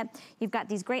little bit. You've got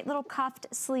these great little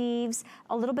cuffed sleeves,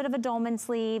 a little bit of a dolman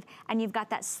sleeve, and you've got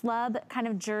that slub kind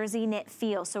of jersey knit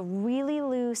feel. So really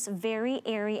loose, very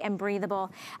airy and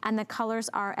breathable. And the colors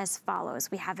are as follows.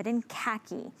 We have it in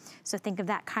khaki. So think of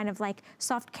that kind of like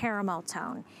soft caramel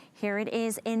tone. Here it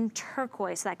is in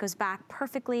turquoise. That goes back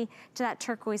perfectly to that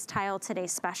turquoise tile Today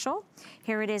Special.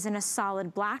 Here it is in a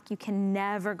solid black. You can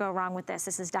never go wrong with this.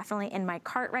 This is definitely in my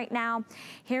cart right now.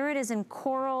 Here it is in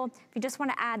coral. If you just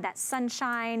want to add that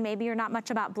sunshine, maybe you're not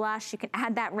much about blush, you can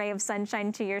add that ray of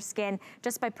sunshine to your skin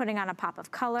just by putting on a pop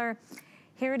of color.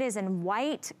 Here it is in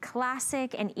white,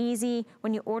 classic and easy.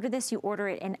 When you order this, you order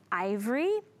it in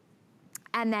ivory.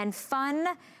 And then fun,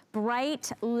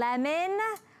 bright lemon.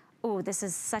 Oh, this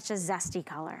is such a zesty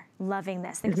color. Loving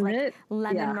this. Think of like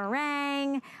lemon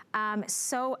meringue.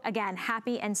 So again,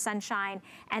 happy and sunshine.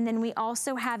 And then we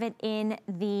also have it in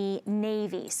the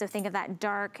navy. So think of that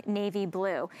dark navy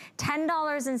blue.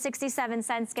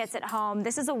 $10.67 gets it home.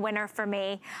 This is a winner for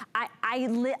me. I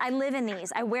live in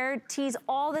these. I wear tees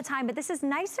all the time, but this is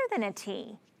nicer than a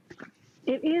tee.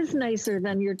 It is nicer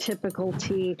than your typical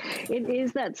tee. It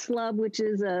is that slub, which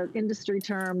is an industry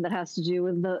term that has to do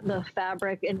with the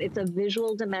fabric, and it's a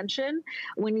visual dimension.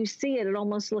 When you see it, it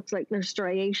almost looks like there's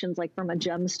striations, like from a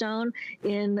gemstone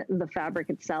in the fabric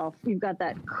itself. You've got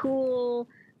that cool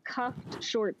cuffed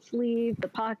short sleeve. The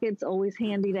pocket's always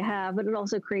handy to have, but it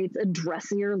also creates a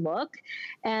dressier look.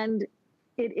 And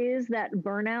it is that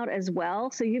burnout as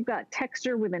well. So you've got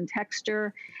texture within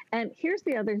texture. And here's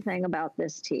the other thing about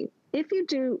this tee. If you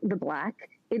do the black,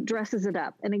 it dresses it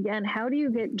up. And again, how do you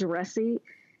get dressy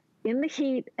in the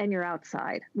heat and you're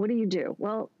outside? What do you do?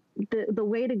 Well, the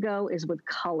way to go is with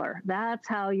color. That's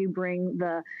how you bring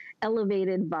the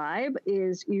elevated vibe,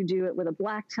 is you do it with a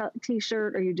black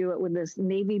t-shirt, or you do it with this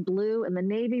navy blue, and the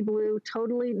navy blue,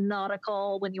 totally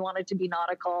nautical when you want it to be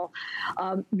nautical.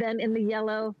 Then in the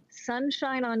yellow,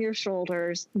 sunshine on your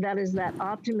shoulders. That is that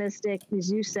optimistic, as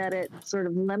you said it, sort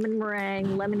of lemon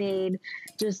meringue, lemonade,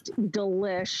 just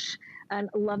delish. And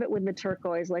love it with the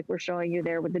turquoise, like we're showing you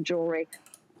there with the jewelry.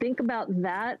 Think about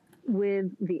that with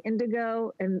the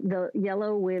indigo, and the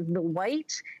yellow with the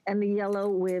white, and the yellow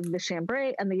with the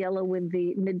chambray, and the yellow with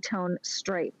the mid-tone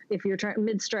stripe. If you're trying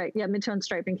mid-tone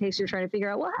stripe, in case you're trying to figure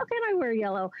out, well, how can I wear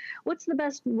yellow? What's the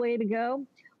best way to go?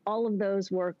 All of those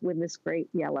work with this great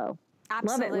yellow.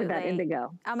 Absolutely. Love it with that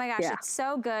indigo. Oh my gosh, it's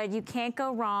so good. You can't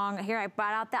go wrong. Here, I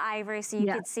brought out the ivory so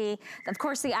you could see. Of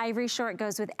course, the ivory short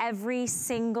goes with every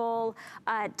single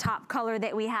top color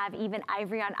that we have, even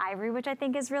ivory on ivory, which I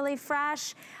think is really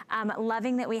fresh.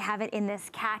 Loving that we have it in this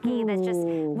khaki that's just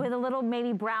with a little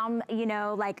maybe brown, you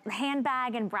know, like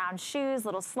handbag and brown shoes,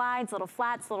 little slides, little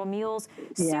flats, little mules.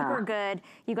 Super good.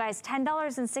 You guys,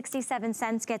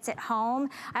 $10.67 gets it home.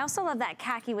 I also love that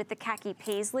khaki with the khaki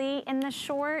paisley in the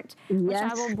short. Which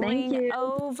I will bring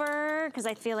over because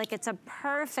I feel like it's a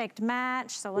perfect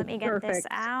match. So let me get this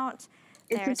out.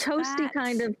 It's a toasty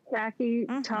kind of khaki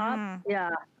top. Yeah.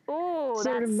 Oh,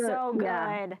 that's so good.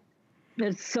 Yeah.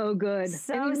 It's so good.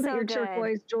 So, and you can put your good.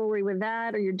 turquoise jewelry with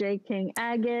that, or your J. King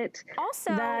agate.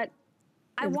 Also,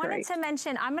 I wanted to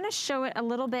mention, I'm gonna show it a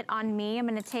little bit on me. I'm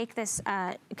gonna take this,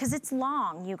 because it's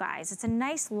long, you guys. It's a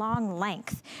nice long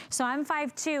length. So I'm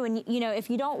 5'2", and you know, if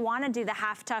you don't wanna do the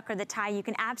half tuck or the tie, you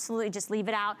can absolutely just leave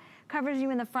it out. Covers you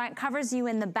in the front, covers you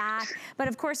in the back. But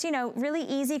of course, you know, really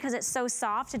easy because it's so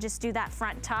soft to just do that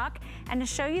front tuck. And to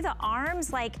show you the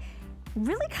arms, like,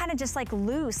 really kind of just like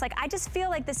loose. Like, I just feel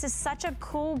like this is such a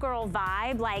cool girl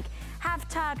vibe, like half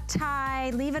tuck,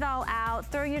 tie, leave it all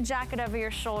out, throw your jacket over your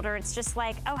shoulder. It's just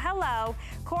like, oh, hello,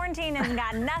 quarantine has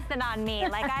got nothing on me.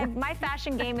 Like, my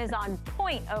fashion game is on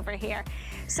point over here.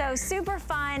 So super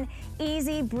fun,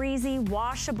 easy, breezy,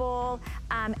 washable,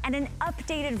 and an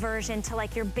updated version to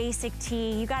like your basic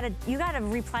tee. You gotta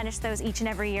replenish those each and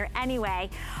every year anyway.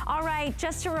 All right,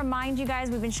 just to remind you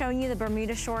guys, we've been showing you the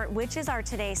Bermuda short, which is our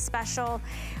today's special.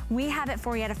 We have it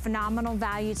for you at a phenomenal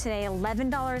value today.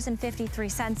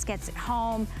 $11.53 gets it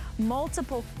home.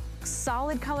 Multiple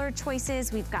solid color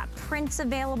choices. We've got prints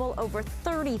available, over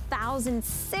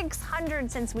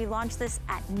 30,600 since we launched this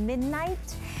at midnight.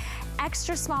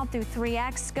 Extra small through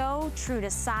 3X, go true to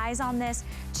size on this.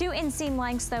 2 inseam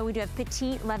lengths though. We do have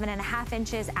petite, 11.5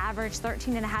 inches, average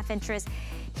 13.5 inches.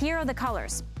 Here are the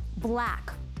colors: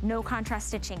 black, no contrast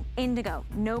stitching; indigo,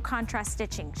 no contrast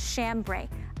stitching; chambray,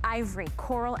 ivory,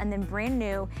 coral, and then brand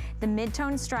new, the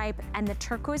mid-tone stripe and the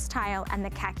turquoise tile and the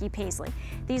khaki paisley.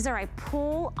 These are a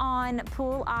pull-on,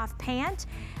 pull-off pant,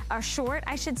 or short,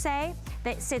 I should say,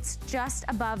 that sits just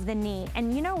above the knee.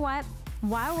 And you know what?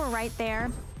 While we're right there,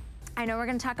 I know we're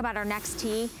gonna talk about our next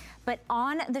tee, but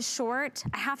on the short,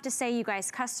 I have to say, you guys,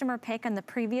 customer pick on the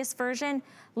previous version,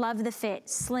 love the fit,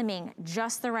 slimming,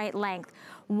 just the right length,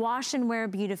 wash and wear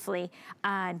beautifully.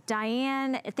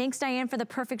 Diane, thanks Diane for the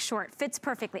perfect short, fits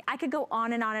perfectly. I could go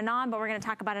on and on and on, but we're gonna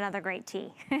talk about another great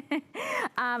tee.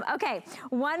 Okay,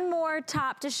 one more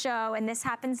top to show, and this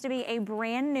happens to be a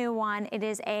brand new one. It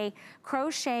is a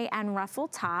crochet and ruffle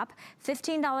top.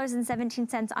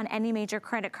 $15.17 on any major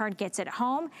credit card gets it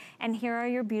home. And here are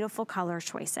your beautiful color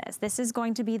choices. This is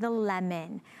going to be the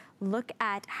lemon. Look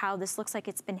at how this looks like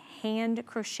it's been hand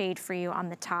crocheted for you on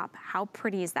the top. How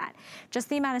pretty is that? Just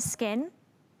the amount of skin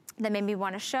that made me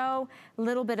want to show, a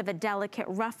little bit of a delicate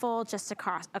ruffle just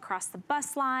across the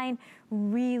bust line,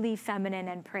 really feminine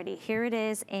and pretty. Here it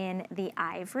is in the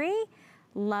ivory.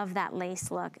 Love that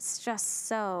lace look. It's just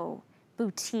so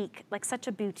boutique, like such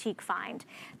a boutique find.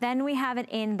 Then we have it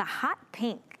in the hot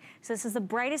pink. So this is the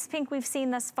brightest pink we've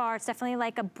seen thus far. It's definitely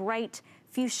like a bright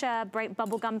fuchsia, bright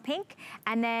bubblegum pink,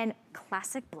 and then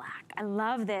classic black. I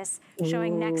love this,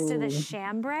 showing next to the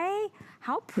chambray.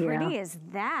 How pretty is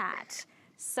that?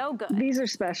 So good. These are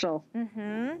special.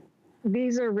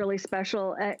 These are really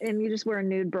special, and you just wear a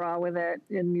nude bra with it,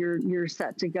 and you're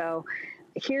set to go.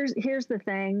 Here's the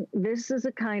thing. This is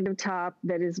a kind of top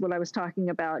that is what I was talking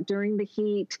about during the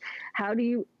heat. How do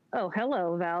you Oh,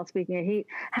 hello, Val, speaking of heat.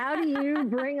 How do you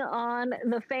bring on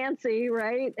the fancy,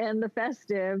 right, and the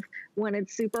festive when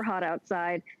it's super hot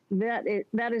outside? That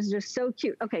is just so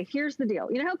cute. Okay, here's the deal.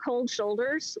 You know how cold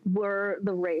shoulders were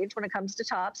the rage when it comes to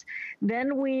tops?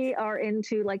 Then we are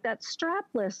into like that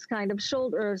strapless kind of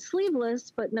shoulder, or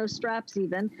sleeveless, but no straps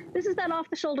even. This is that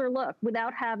off-the-shoulder look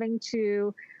without having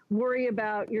to worry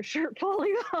about your shirt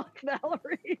falling off,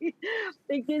 Valerie.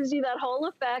 It gives you that whole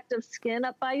effect of skin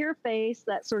up by your face,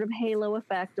 that sort of halo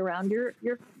effect around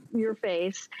your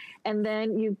face. And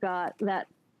then you've got that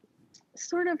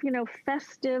sort of,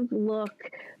 festive look,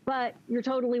 but you're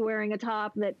totally wearing a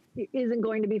top that isn't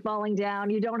going to be falling down.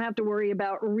 You don't have to worry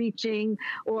about reaching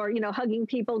or, hugging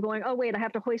people going, oh, wait, I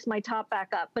have to hoist my top back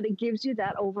up. But it gives you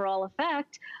that overall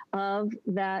effect of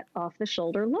that off the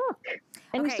shoulder look.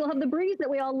 And you still have the breeze that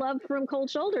we all love from cold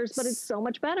shoulders, but it's so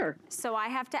much better. So I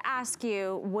have to ask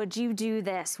you, would you do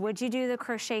this? Would you do the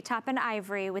crochet top in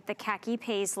ivory with the khaki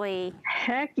paisley?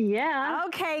 Heck yeah.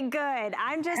 Okay, good.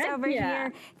 I'm just over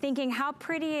here thinking how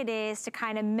pretty it is to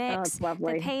kind of mix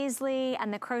the paisley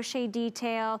and the crochet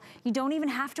detail. You don't even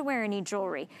have to wear any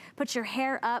jewelry. Put your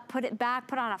hair up, put it back,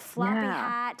 put on a floppy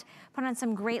hat, put on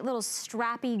some great little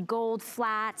strappy gold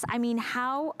flats. I mean,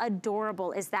 how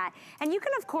adorable is that? And you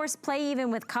can, of course, play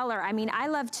even with color. I mean, I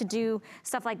love to do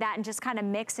stuff like that and just kind of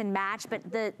mix and match, but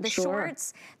the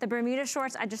shorts, the Bermuda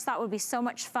shorts, I just thought would be so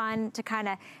much fun to kind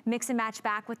of mix and match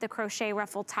back with the crochet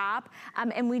ruffle top.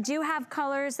 And we do have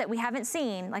colors that we haven't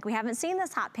seen, like we haven't seen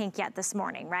this hot pink yet this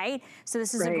morning, right? So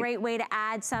this is a great way to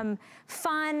add some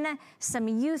fun, some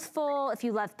youthful. If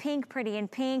you love pink, pretty in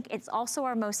pink, it's also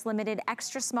our most limited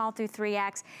extra small through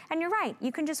 3X. And you're right,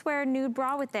 you can just wear a nude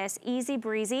bra with this, easy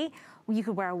breezy. You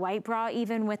could wear a white bra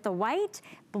even with the white,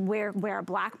 wear a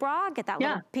black bra, get that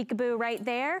little peekaboo right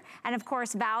there. And of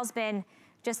course, Val's been,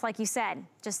 just like you said,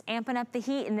 just amping up the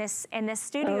heat in this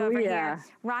studio over here,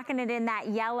 rocking it in that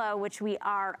yellow, which we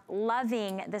are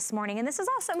loving this morning. And this is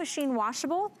also machine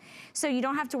washable, so you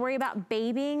don't have to worry about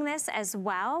babying this as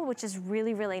well, which is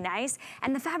really, really nice.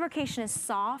 And the fabrication is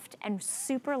soft and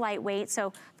super lightweight. So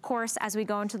of course, as we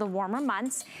go into the warmer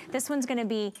months, this one's gonna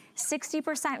be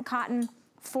 60% cotton,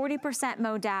 40%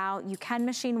 modal. You can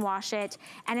machine wash it,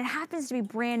 and it happens to be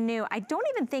brand new. I don't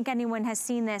even think anyone has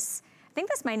seen this. I think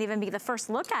this might even be the first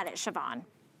look at it, Siobhan.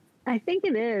 I think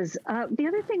it is. The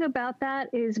other thing about that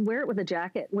is wear it with a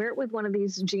jacket. Wear it with one of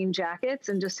these jean jackets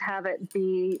and just have it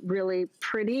be really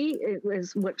pretty. It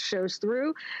is what shows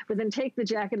through. But then take the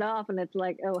jacket off and it's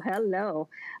like, oh, hello.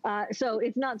 So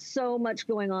it's not so much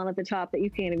going on at the top that you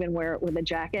can't even wear it with a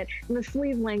jacket. And the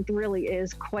sleeve length really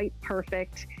is quite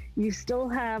perfect. You still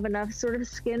have enough sort of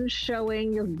skin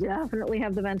showing. You'll definitely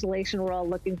have the ventilation we're all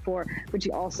looking for, but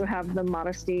you also have the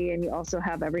modesty and you also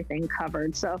have everything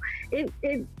covered. So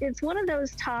it's one of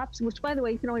those tops, which by the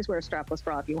way, you can always wear a strapless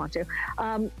bra if you want to.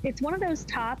 It's one of those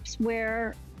tops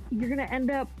where you're going to end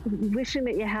up wishing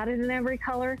that you had it in every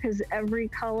color, because every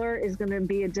color is going to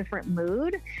be a different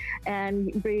mood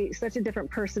and be such a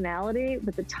different personality.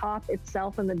 But the top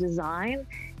itself and the design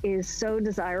is so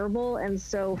desirable and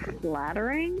so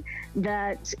flattering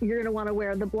that you're going to want to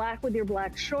wear the black with your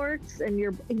black shorts and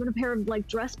even a pair of like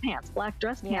dress pants, black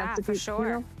dress pants. If for you,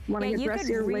 sure. Want to get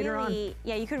dressier later on.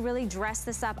 Yeah, you could really dress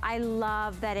this up. I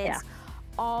love that it's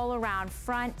all around,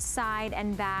 front, side,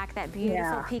 and back. That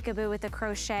beautiful peekaboo with the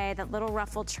crochet, that little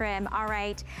ruffle trim. All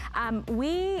right,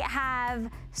 we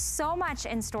have so much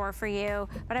in store for you,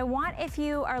 but I want, if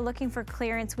you are looking for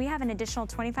clearance, we have an additional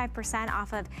 25%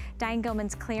 off of Diane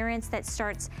Gilman's clearance that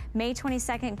starts May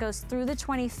 22nd, goes through the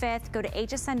 25th. Go to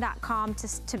hsn.com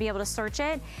to be able to search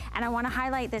it. And I want to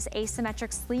highlight this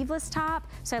asymmetric sleeveless top.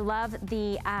 So I love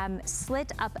the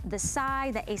slit up the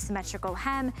side, the asymmetrical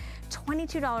hem,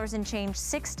 $22 and change,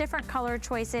 6 different color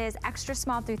choices, extra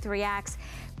small through 3X.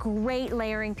 Great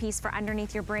layering piece for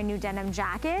underneath your brand new denim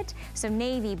jacket. So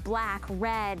navy, black,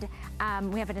 red.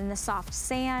 We have it in the soft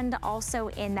sand, also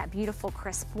in that beautiful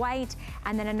crisp white,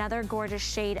 and then another gorgeous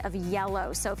shade of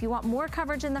yellow. So if you want more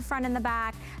coverage in the front and the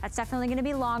back, that's definitely gonna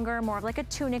be longer, more of like a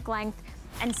tunic length,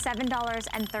 and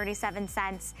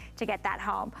 $7.37 to get that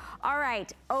home. All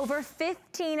right, over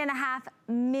 15.5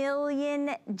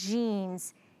 million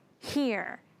jeans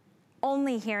here,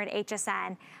 only here at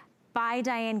HSN, by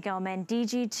Diane Gilman,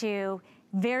 DG2.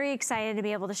 Very excited to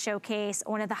be able to showcase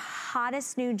one of the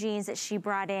hottest new jeans that she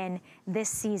brought in this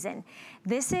season.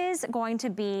 This is going to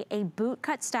be a boot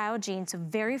cut style jean, so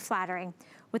very flattering,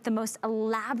 with the most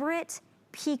elaborate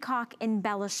peacock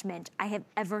embellishment I have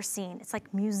ever seen. It's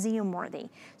like museum worthy,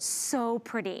 so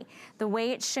pretty. The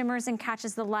way it shimmers and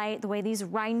catches the light, the way these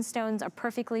rhinestones are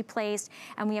perfectly placed,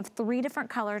 and we have 3 different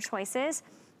color choices.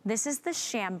 This is the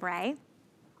chambray.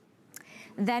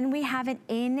 Then we have it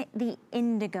in the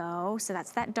indigo, so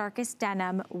that's that darkest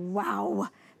denim. Wow,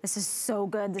 this is so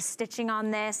good. The stitching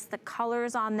on this, the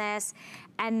colors on this,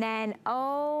 and then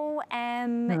OMG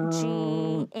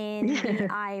in the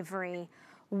ivory.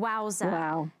 Wowza.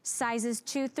 Wow. Sizes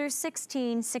 2 through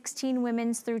 16, 16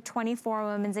 women's through 24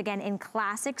 women's, again, in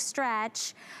classic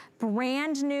stretch.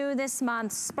 Brand new this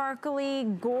month, sparkly,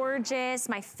 gorgeous.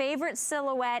 My favorite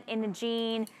silhouette in a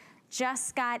jean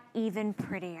just got even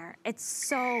prettier. It's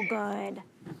so good.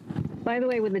 By the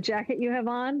way, with the jacket you have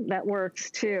on, that works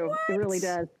too. What? It really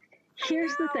does.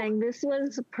 Here's the thing. This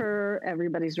was per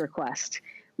everybody's request.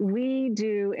 We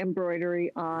do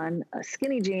embroidery on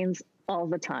skinny jeans all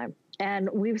the time. And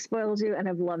we've spoiled you and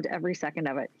have loved every second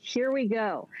of it. Here we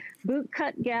go.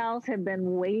 Bootcut gals have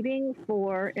been waiting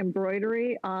for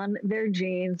embroidery on their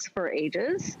jeans for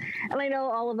ages. And I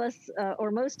know all of us, or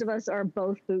most of us, are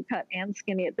both bootcut and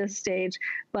skinny at this stage.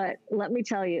 But let me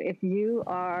tell you, if you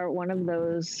are one of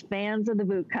those fans of the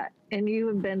bootcut and you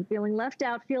have been feeling left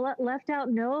out, feel left out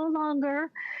no longer,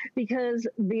 because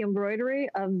the embroidery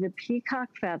of the peacock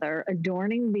feather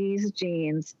adorning these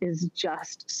jeans is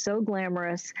just so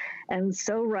glamorous and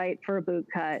so right for a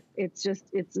bootcut. It's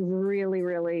really,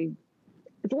 really,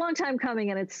 it's a long time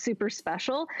coming, and it's super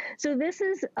special. So this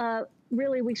is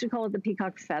really, we should call it the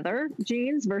peacock feather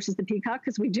jeans versus the peacock,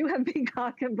 because we do have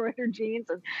peacock embroidered jeans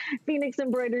and phoenix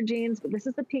embroidered jeans, but this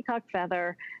is the peacock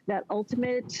feather, that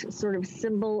ultimate sort of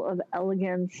symbol of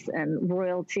elegance and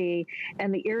royalty,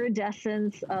 and the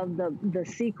iridescence of the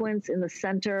sequence in the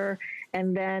center,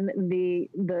 and then the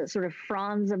sort of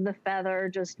fronds of the feather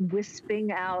just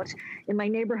wisping out. In my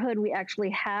neighborhood, we actually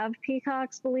have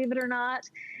peacocks, believe it or not,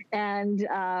 and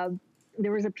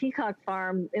there was a peacock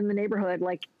farm in the neighborhood,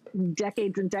 like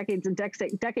decades and decades and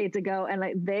decades ago, and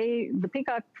the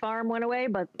peacock farm went away,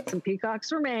 but some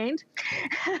peacocks remained.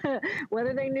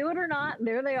 Whether they knew it or not,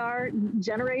 there they are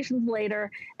generations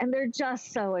later, and they're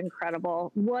just so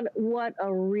incredible. What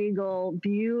a regal,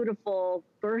 beautiful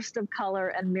burst of color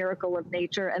and miracle of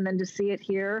nature. And then to see it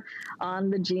here on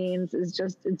the jeans is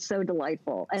just, it's so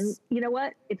delightful. And you know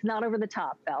what? It's not over the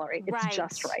top, Valerie. It's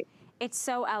just right. It's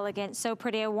so elegant, so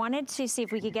pretty. I wanted to see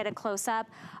if we could get a close-up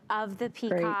of the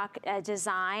peacock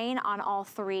design on all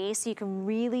three, so you can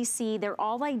really see they're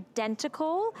all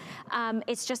identical.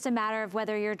 It's just a matter of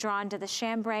whether you're drawn to the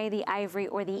chambray, the ivory,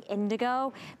 or the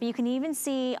indigo. But you can even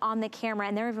see on the camera,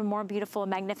 and they're even more beautiful and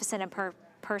magnificent in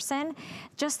person,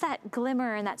 just that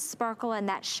glimmer and that sparkle and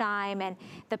that shine, and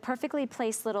the perfectly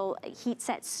placed little heat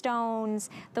set stones,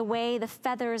 the way the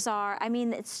feathers are. I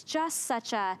mean, it's just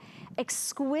such a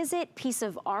exquisite piece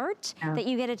of art that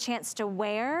you get a chance to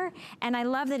wear. And I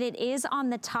love that it is on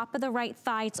the top of the right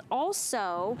thigh. It's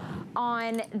also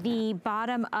on the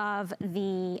bottom of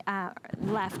the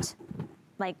left,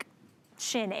 like,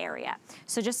 shin area.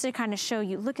 So just to kind of show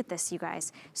you, look at this, you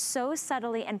guys. So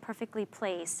subtly and perfectly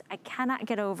placed. I cannot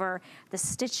get over the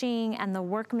stitching and the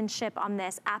workmanship on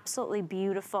this. Absolutely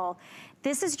beautiful.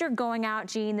 This is your going out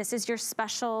jean. This is your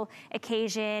special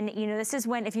occasion. You know, this is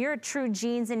when, if you're a true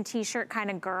jeans and t-shirt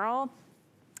kind of girl,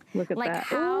 look at like that.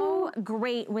 How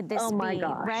great would this be? Oh my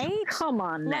gosh. Right? Come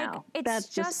on now. Like, it's That's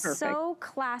just so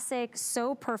classic,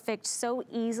 so perfect, so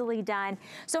easily done.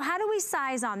 So how do we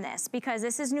size on this? Because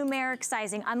this is numeric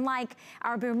sizing. Unlike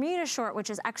our Bermuda short, which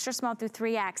is extra small through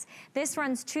 3X, this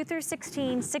runs 2 through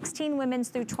 16, 16 women's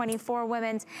through 24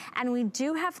 women's, and we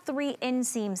do have 3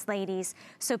 inseams, ladies.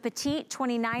 So petite,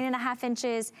 29.5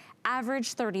 inches,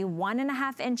 average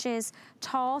 31.5 inches,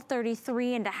 tall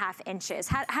 33.5 inches.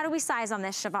 How do we size on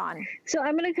this, Siobhan? So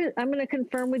I'm gonna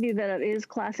confirm with you that it is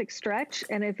classic stretch,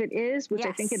 and if it is, which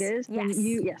I think it is, then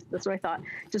yes, that's what I thought.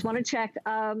 Just want to check.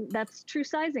 That's true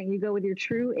sizing. You go with your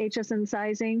true HSN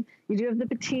sizing. You do have the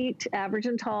petite, average,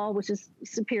 and tall, which is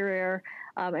superior,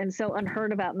 and so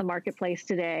unheard about in the marketplace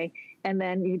today. And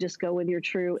then you just go with your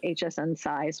true HSN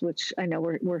size, which I know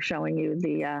we're showing you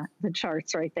the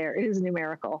charts right there. It is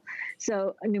numerical,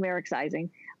 so numeric sizing.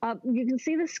 You can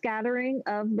see the scattering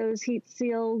of those heat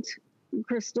sealed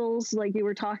crystals like you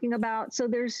were talking about. So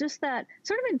there's just that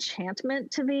sort of enchantment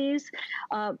to these.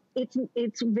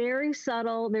 It's very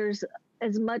subtle. There's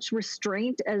as much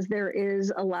restraint as there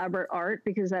is elaborate art,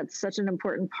 because that's such an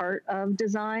important part of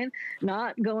design,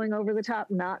 not going over the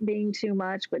top, not being too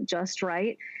much, but just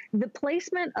right. The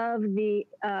placement of the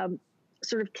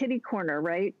sort of kitty corner,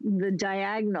 right? The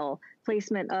diagonal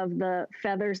placement of the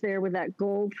feathers there with that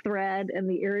gold thread and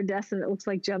the iridescent, it looks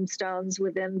like gemstones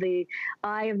within the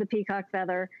eye of the peacock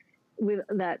feather, with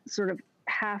that sort of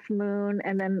half moon,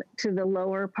 and then to the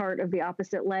lower part of the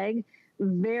opposite leg.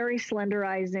 very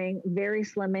slenderizing, very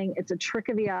slimming. It's a trick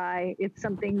of the eye. It's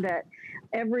something that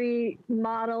every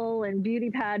model and beauty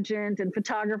pageant and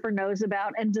photographer knows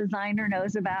about and designer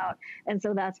knows about. And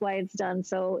so that's why it's done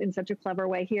so in such a clever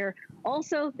way here.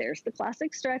 Also, there's the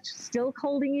classic stretch, still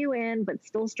holding you in, but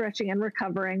still stretching and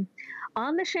recovering.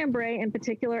 On the chambray in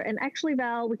particular, and actually,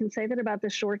 Val, we can say that about the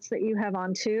shorts that you have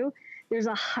on too. There's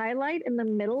a highlight in the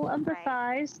middle of the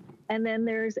thighs, and then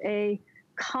there's a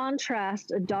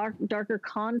contrast, a darker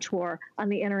contour on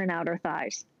the inner and outer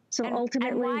thighs. So ultimately,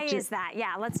 and why is that?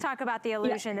 Yeah, let's talk about the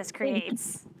illusion this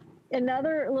creates.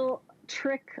 Another little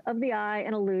trick of the eye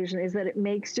and illusion is that it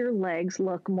makes your legs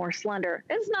look more slender.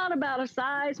 It's not about a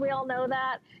size, we all know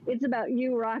that. It's about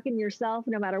you rocking yourself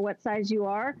no matter what size you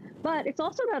are, but it's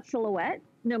also about silhouette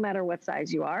no matter what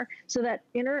size you are. So that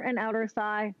inner and outer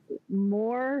thigh,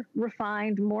 more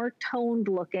refined, more toned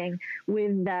looking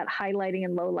with that highlighting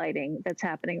and low lighting that's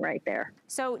happening right there.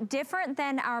 So different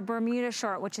than our Bermuda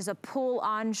short, which is a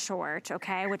pull-on short,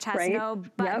 okay, which has no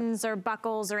buttons or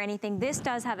buckles or anything. This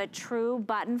does have a true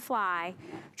button fly,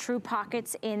 true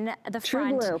pockets in the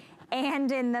front. Blue.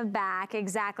 And in the back,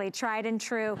 exactly, tried and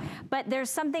true. But there's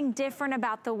something different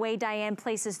about the way Diane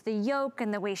places the yoke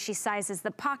and the way she sizes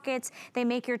the pockets. They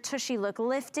make your tushy look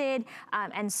lifted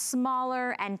and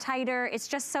smaller and tighter. It's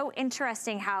just so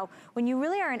interesting how when you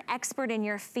really are an expert in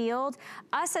your field,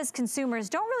 us as consumers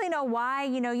don't really know why,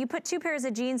 you know, you put two pairs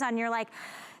of jeans on, you're like,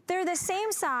 they're the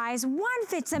same size, one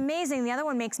fits amazing, the other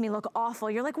one makes me look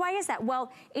awful. You're like, why is that?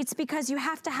 Well, it's because you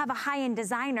have to have a high-end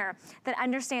designer that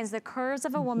understands the curves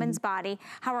of a woman's body,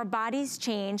 how our bodies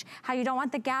change, how you don't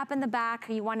want the gap in the back,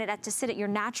 how you want it to sit at your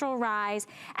natural rise,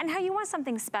 and how you want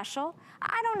something special.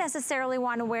 I don't necessarily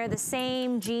want to wear the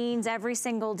same jeans every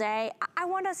single day. I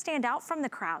want to stand out from the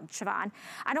crowd, Siobhan.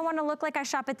 I don't want to look like I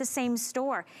shop at the same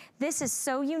store. This is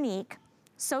so unique,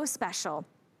 so special,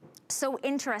 so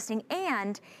interesting,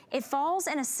 and it falls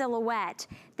in a silhouette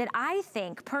that I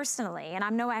think personally, and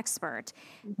I'm no expert,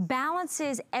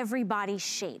 balances everybody's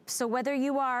shape. So whether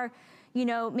you are, you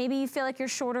know, maybe you feel like you're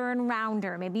shorter and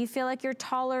rounder, maybe you feel like you're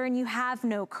taller and you have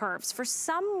no curves. For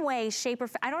some way, shape, or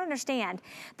I don't understand.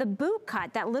 The boot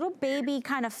cut, that little baby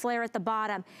kind of flare at the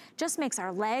bottom, just makes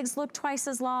our legs look twice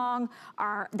as long,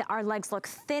 our legs look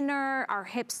thinner, our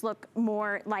hips look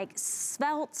more like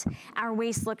svelte, our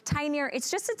waist look tinier.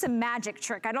 It's a magic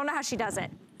trick. I don't know how she does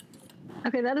it.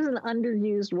 Okay, that is an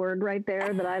underused word right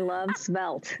there that I love,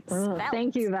 svelte. Oh,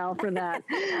 thank you, Val, for that.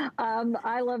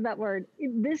 I love that word.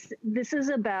 This is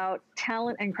about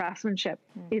talent and craftsmanship.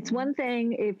 It's one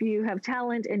thing if you have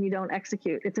talent and you don't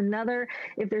execute. It's another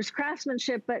if there's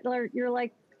craftsmanship, but you're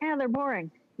like, yeah, they're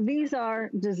boring. These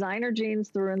are designer jeans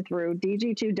through and through.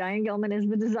 DG2, Diane Gilman is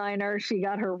the designer. She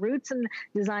got her roots in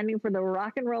designing for the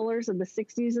rock and rollers of the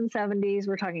 60s and 70s.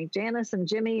 We're talking Janice and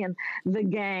Jimmy and the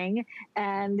gang.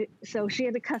 And so she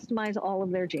had to customize all of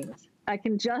their jeans.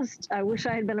 I wish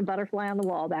I had been a butterfly on the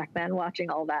wall back then watching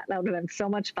all that. That would have been so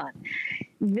much fun.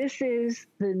 This is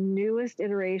the newest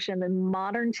iteration, the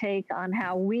modern take on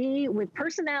how we, with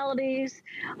personalities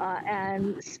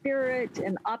and spirit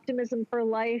and optimism for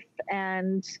life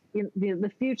and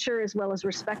the future, as well as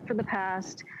respect for the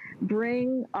past,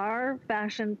 bring our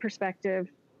fashion perspective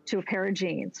to a pair of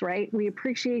jeans, right? We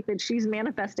appreciate that she's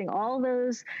manifesting all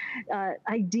those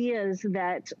ideas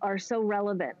that are so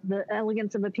relevant. The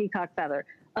elegance of a peacock feather,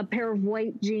 a pair of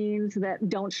white jeans that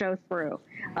don't show through,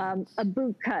 a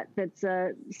boot cut that's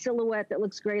a silhouette that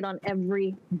looks great on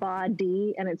every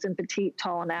body, and it's in petite,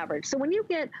 tall, and average. So when you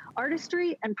get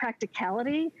artistry and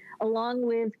practicality along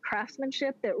with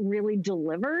craftsmanship that really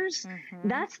delivers,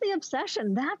 that's the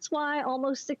obsession. That's why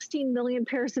almost 16 million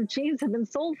pairs of jeans have been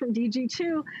sold from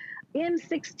DG2 in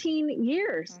 16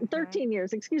 years, 13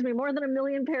 years, excuse me, more than 1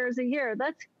 million pairs a year.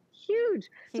 That's huge.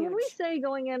 So when we say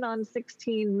going in on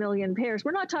 16 million pairs,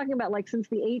 we're not talking about like since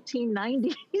the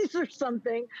 1890s or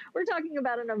something. We're talking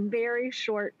about in a very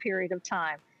short period of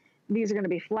time. These are going to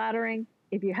be flattering.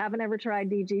 If you haven't ever tried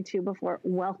DG2 before,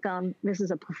 welcome. This is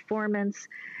a performance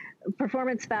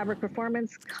fabric,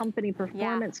 performance company,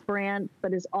 performance brand,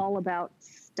 but is all about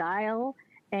style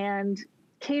and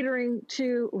catering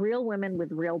to real women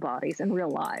with real bodies and real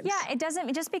lives. Yeah, it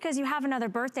doesn't, just because you have another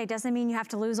birthday doesn't mean you have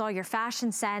to lose all your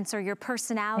fashion sense or your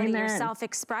personality, your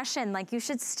self-expression. Like, you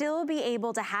should still be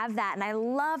able to have that. And I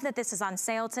love that this is on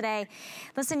sale today.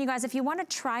 Listen, you guys, if you want to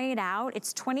try it out,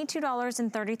 it's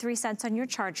 $22.33 on your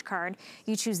charge card.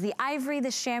 You choose the ivory,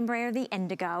 the chambray, or the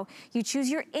indigo. You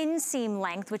choose your inseam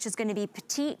length, which is going to be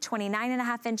petite,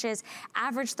 29.5 inches,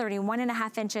 average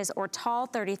 31.5 inches, or tall,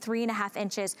 33.5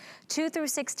 inches, 2 through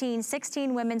 16,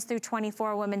 16 women's through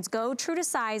 24 women's. Go true to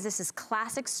size. This is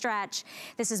classic stretch.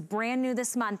 This is brand new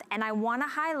this month. And I wanna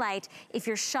highlight, if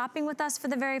you're shopping with us for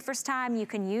the very first time, you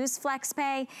can use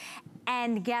FlexPay.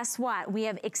 And guess what? We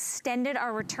have extended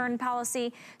our return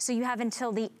policy. So you have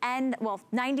until the end, well,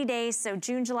 90 days, so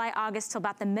June, July, August, till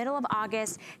about the middle of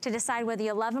August to decide whether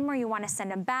you love them or you wanna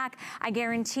send them back. I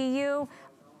guarantee you,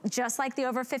 just like the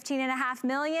over 15.5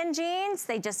 million jeans,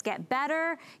 they just get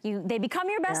better. They become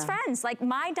your best friends. Like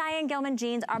my Diane Gilman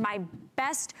jeans are my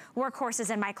best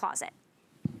workhorses in my closet.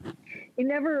 You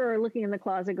never are looking in the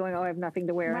closet going, oh, I have nothing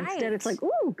to wear. Right. Instead, it's like,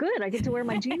 oh, good, I get to wear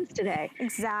my jeans today.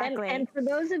 Exactly. And for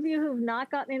those of you who've not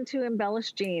gotten into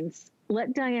embellished jeans,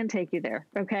 let Diane take you there,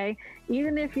 okay?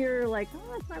 Even if you're like,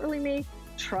 oh, that's not really me,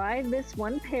 try this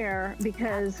one pair,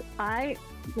 because I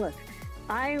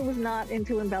was not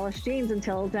into embellished jeans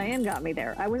until Diane got me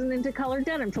there. I wasn't into colored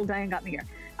denim until Diane got me here.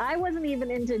 I wasn't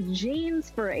even into jeans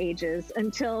for ages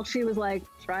until she was like,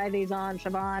 try these on,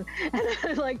 Siobhan. And I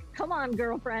was like, come on,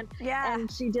 girlfriend. Yeah. And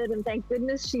she did, and thank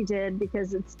goodness she did,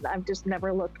 because I've just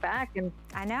never looked back and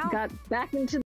I know. got back into